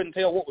commander couldn't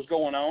tell what was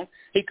going on.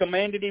 He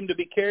commanded him to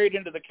be carried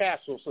into the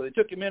castle. So they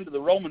took him into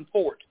the Roman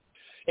fort.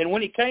 And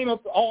when he came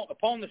up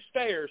upon the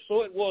stairs,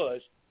 so it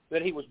was,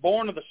 that he was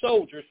born of the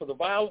soldiers for the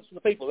violence of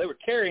the people. They were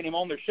carrying him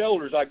on their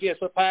shoulders, I guess,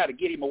 up high to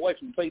get him away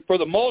from the people. For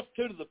the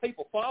multitude of the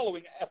people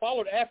followed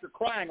after,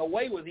 crying,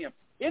 away with him.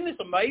 Isn't this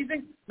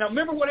amazing? Now,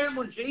 remember what happened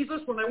with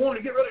Jesus when they wanted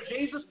to get rid of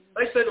Jesus?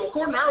 They said, well,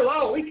 according to our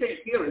law, we can't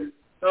kill him.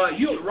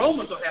 You, the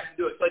Romans, will have to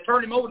do it. So they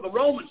turned him over to the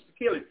Romans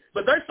to kill him.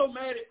 But they're so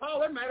mad at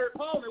Paul, they're madder at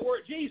Paul than they were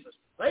at Jesus.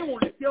 They were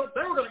going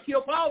to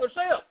kill Paul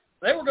themselves.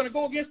 They were going to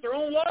go against their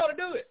own law to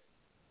do it.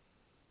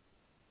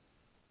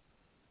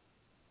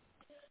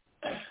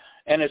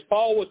 And as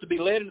Paul was to be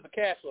led into the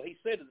castle, he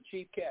said to the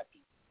chief captain,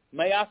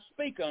 may I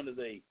speak unto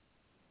thee?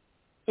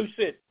 Who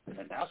said,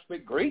 and I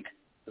speak Greek?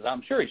 Because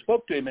I'm sure he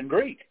spoke to him in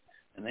Greek.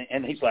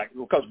 And he's like,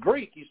 because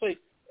Greek, you see,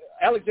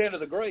 Alexander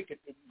the Great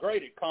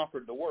had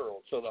conquered the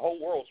world, so the whole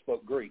world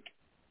spoke Greek.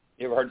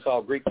 You ever heard it's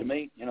all Greek to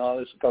me? You know,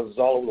 this is because it's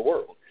all over the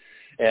world.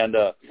 And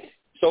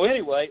so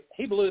anyway,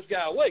 he blew this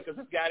guy away because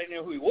this guy didn't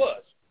know who he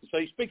was. So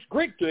he speaks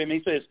Greek to him.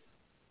 He says,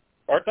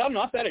 art thou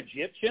not that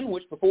Egyptian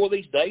which before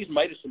these days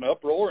made us an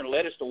uproar and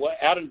led us away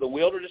out into the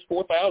wilderness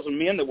 4,000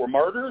 men that were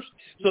murderers?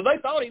 So they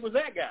thought he was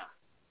that guy.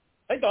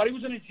 They thought he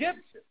was an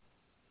Egyptian.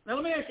 Now,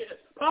 let me ask you,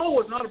 Paul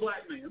was not a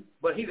black man,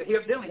 but he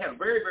evidently had a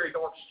very, very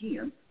dark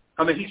skin.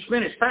 I mean, he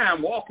spent his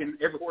time walking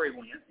everywhere he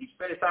went. He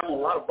spent his time on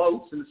a lot of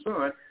boats in the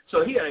sun,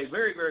 so he had a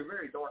very, very,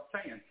 very dark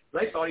tan.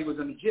 They thought he was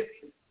an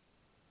Egyptian.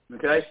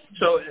 Okay?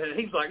 So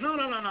he's like, no,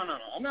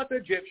 I'm not the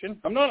Egyptian.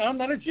 I'm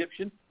not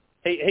Egyptian.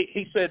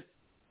 He said,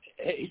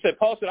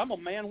 Paul said, I'm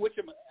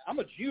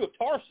a Jew of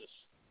Tarsus,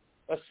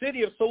 a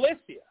city of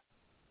Cilicia,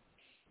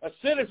 a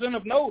citizen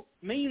of no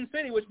mean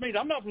city, which means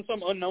I'm not from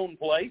some unknown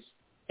place.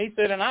 He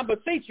said, and I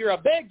beseech you, I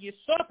beg you,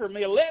 suffer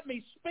me, let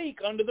me speak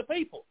unto the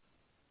people.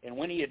 And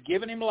when he had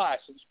given him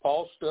license,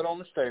 Paul stood on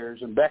the stairs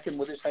and beckoned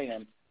with his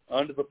hand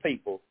unto the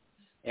people.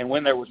 And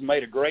when there was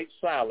made a great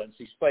silence,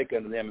 he spake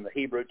unto them in the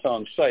Hebrew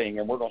tongue, saying,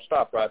 and we're going to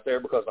stop right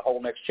there because the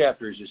whole next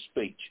chapter is his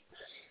speech,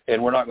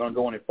 and we're not going to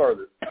go any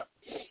further.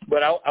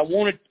 But I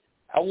wanted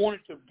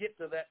to get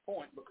to that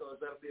point because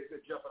that'll be a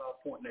good jumping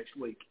off point next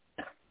week.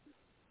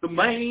 The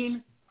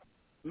main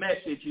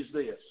message is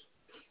this.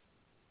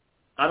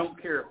 I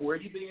don't care where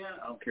you've been.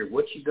 I don't care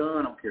what you've done.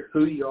 I don't care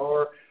who you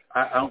are.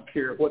 I don't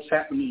care what's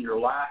happening in your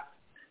life.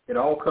 It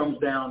all comes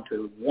down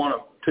to one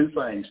of two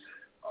things.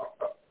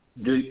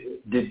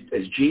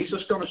 Is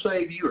Jesus going to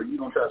save you, or are you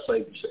going to try to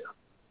save yourself?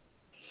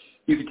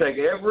 You can take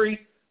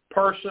every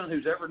person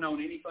who's ever known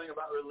anything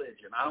about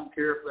religion. I don't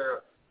care if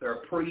they're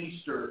a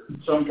priest or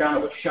some kind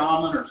of a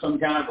shaman or some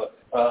kind of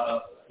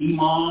a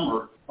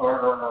imam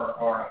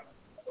or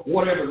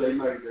whatever they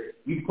may be.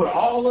 You can put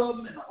all of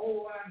them in the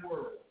whole wide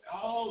world.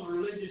 All the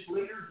religious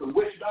leaders, the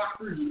witch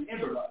doctors, and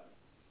everybody.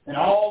 And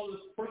all the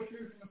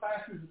preachers and the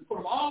pastors, and put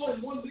them all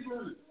in one big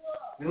room.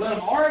 And let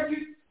them argue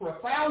for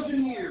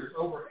 1,000 years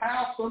over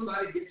how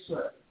somebody gets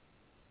saved.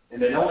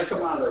 And they only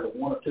come out of there with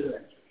one or two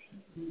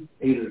answers.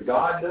 Either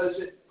God does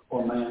it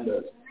or man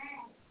does it.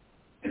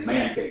 And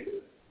man can't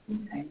do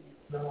it.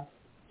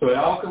 So it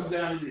all comes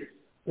down to this.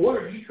 What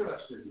are you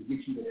trusting to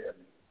get you to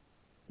heaven?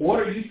 What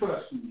are you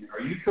trusting in?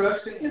 Are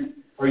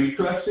you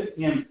trusting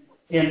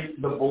in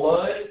the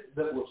blood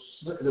that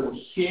was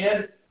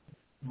shed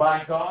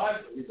by God,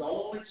 his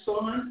only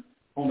Son,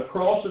 on the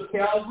cross of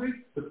Calvary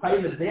to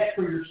pay the debt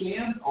for your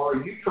sins? Or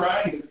are you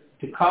trying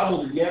to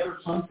cobble together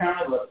some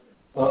kind of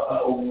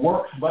a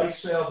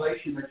works-based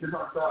salvation that you're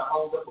going to try to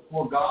hold up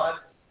before God?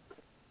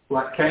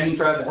 Like Cain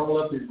tried to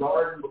hold up his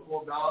garden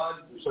before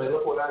God and say,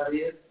 look what I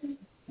did,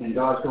 and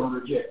God's going to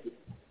reject it.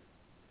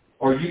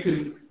 Or you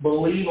can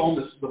believe on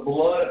the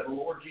blood of the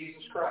Lord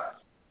Jesus Christ.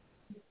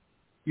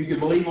 You can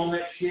believe on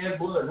that shed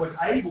blood, which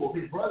Abel,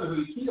 his brother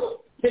who he killed,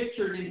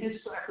 pictured in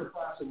his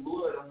sacrifice of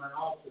blood on that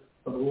altar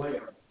of the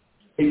Lamb.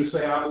 He would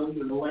say, I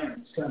believe in the Lamb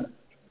that's coming.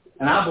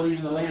 And I believe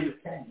in the Lamb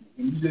that came.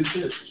 And you do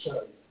this to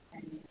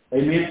save.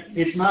 Amen.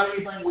 It's not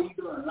anything we've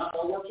done, not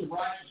the works of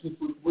righteousness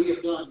which we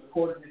have done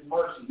according to his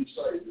mercy he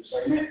saved us.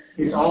 Amen.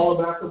 It's all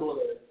about the blood.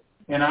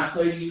 And I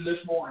say to you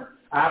this morning,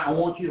 I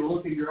want you to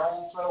look at your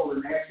own soul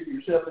and ask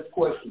yourself this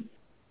question.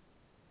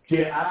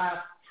 Did I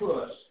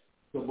trust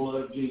the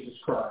blood of Jesus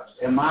Christ?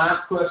 Am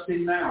I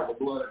trusting now the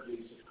blood of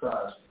Jesus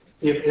Christ?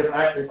 If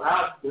I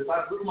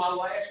drew my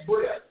last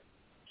breath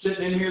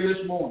sitting in here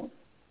this morning,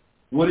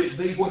 would it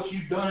be what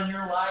you've done in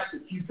your life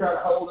that you try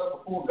to hold up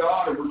before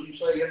God, or would you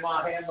say, in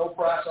my hand no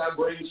price I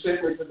bring,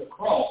 simply to the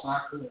cross I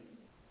cling?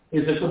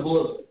 Is it the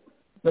blood?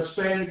 Let's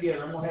stand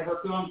together. I'm going to have her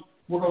come.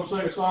 We're going to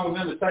sing a song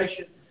of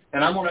invitation,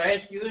 and I'm going to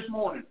ask you this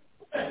morning,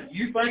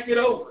 you think it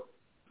over.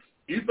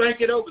 You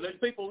think it over. There's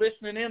people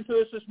listening in to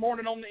us this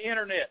morning on the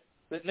internet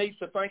that needs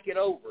to think it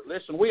over.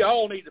 Listen, we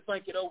all need to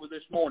think it over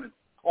this morning.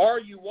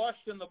 Are you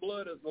washed in the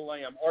blood of the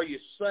Lamb? Are you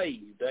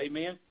saved?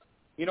 Amen.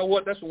 You know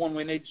what? That's the one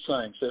we need to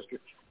sing, sister.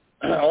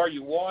 Are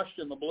you washed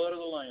in the blood of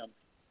the Lamb?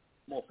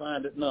 I'm going to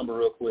find that number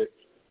real quick.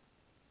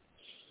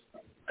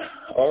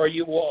 Are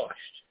you washed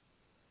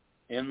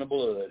in the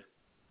blood?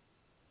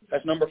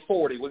 That's number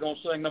 40. We're going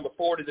to sing number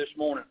 40 this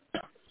morning.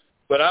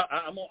 But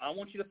I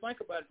want you to think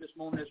about it this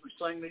morning as we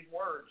sing these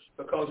words,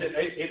 because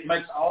it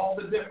makes all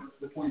the difference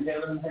between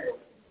heaven and hell,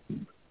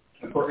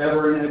 and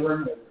forever and ever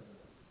and ever.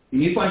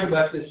 And you think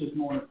about this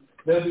morning.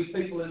 There'll be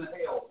people in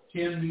hell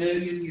 10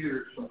 million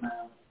years from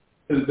now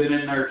who've been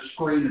in there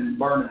screaming and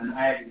burning in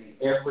agony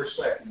every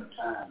second of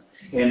time.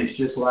 And it's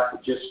just like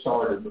it just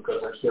started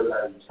because they still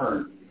got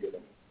eternity to give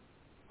them.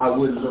 I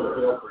wouldn't go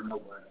to hell for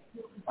nobody.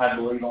 I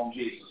believe on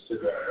Jesus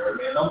today.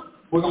 Amen.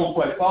 We're going to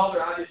pray.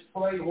 Father, I just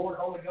pray, Lord,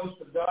 Holy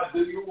Ghost of God,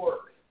 do your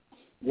work.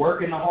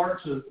 Work in the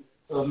hearts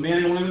of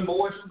men and women,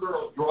 boys and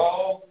girls.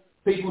 Draw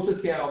people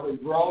to Calvary.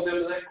 Draw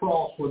them to that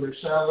cross where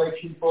there's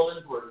salvation full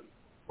and free.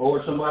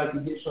 Lord, somebody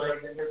can get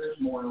saved in here this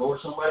morning. Lord,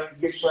 somebody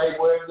can get saved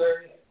wherever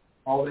they're at.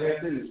 All they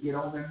have to do is get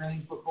on their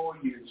knees before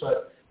you.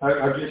 So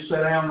I just sit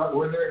down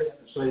where they're at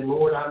and say,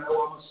 Lord, I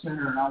know I'm a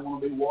sinner and I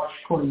want to be washed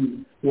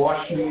clean.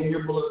 Wash me in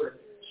your blood.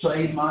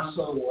 Save my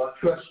soul. I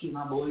trust you and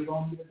I believe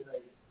on you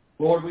today.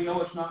 Lord, we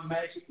know it's not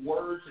magic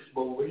words. It's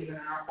believing in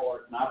our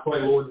heart. And I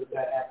pray, Lord,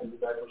 that happens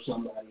today for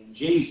somebody. In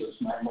Jesus'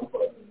 name we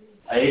pray.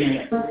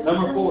 Amen.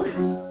 Number 40.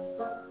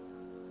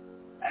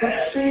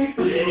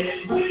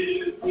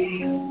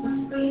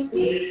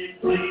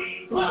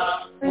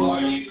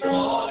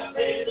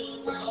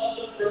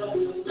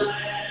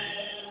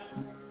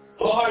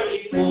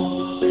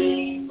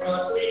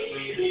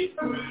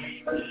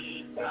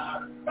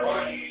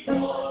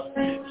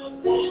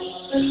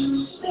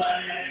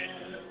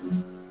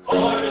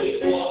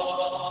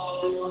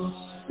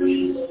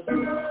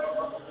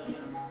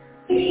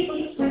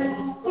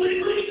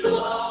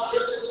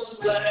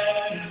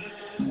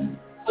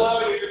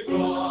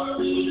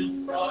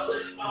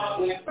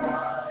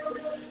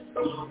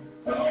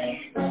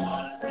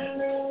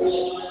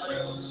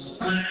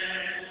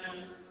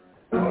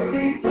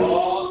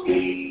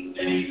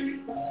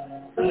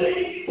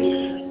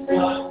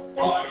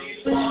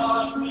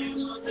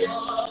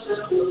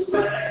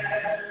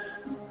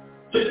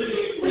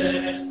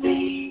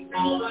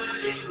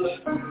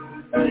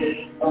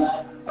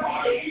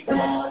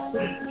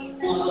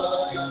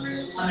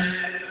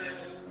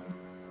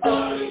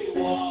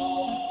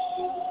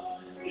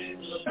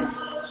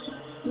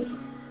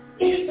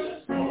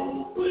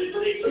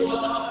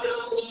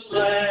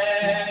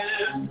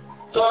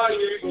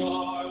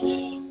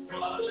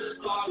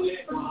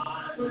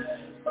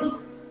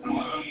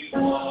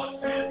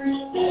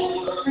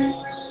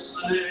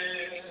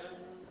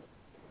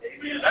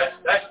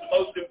 That's the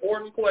most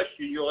important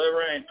question you'll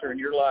ever answer in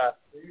your life.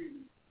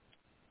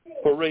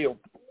 For real.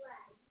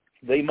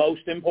 The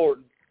most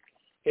important.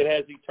 It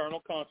has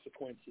eternal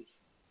consequences.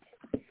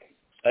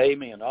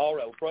 Amen. All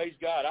right. Well, praise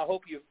God. I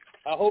hope you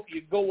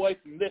go away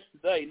from this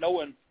today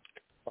knowing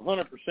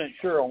 100%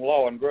 sure on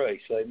law and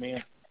grace.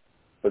 Amen.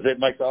 Because it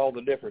makes all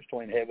the difference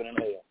between heaven and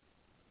hell.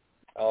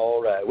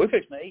 All right. We're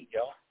fixing to eat,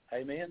 y'all.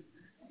 Amen.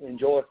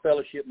 Enjoy a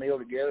fellowship meal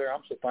together.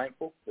 I'm so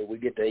thankful that we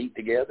get to eat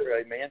together.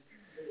 Amen.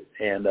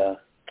 And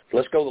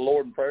let's go to the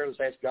Lord in prayer. Let's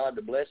ask God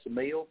to bless the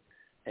meal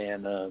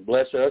and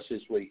bless us as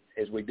we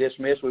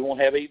dismiss. We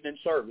won't have evening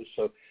service.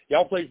 So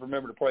y'all please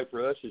remember to pray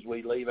for us as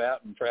we leave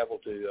out and travel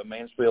to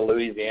Mansfield,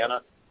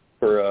 Louisiana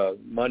for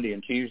Monday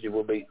and Tuesday.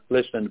 We'll be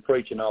listening to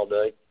preaching all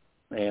day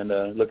and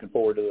looking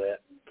forward to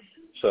that.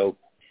 So,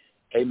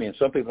 amen.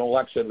 Some people don't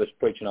like to listen to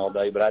preaching all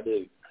day, but I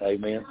do.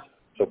 Amen.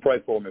 So pray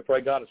for me.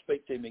 Pray God to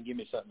speak to me and give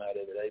me something out of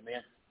it.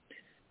 Amen.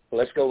 Well,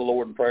 let's go to the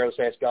Lord in prayer. Let's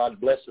ask God to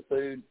bless the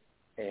food.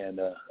 And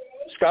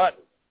Scott,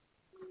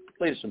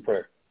 lead us in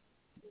prayer.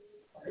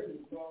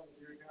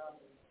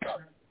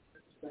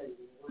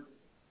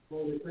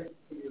 Lord, we thank you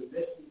for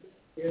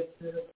your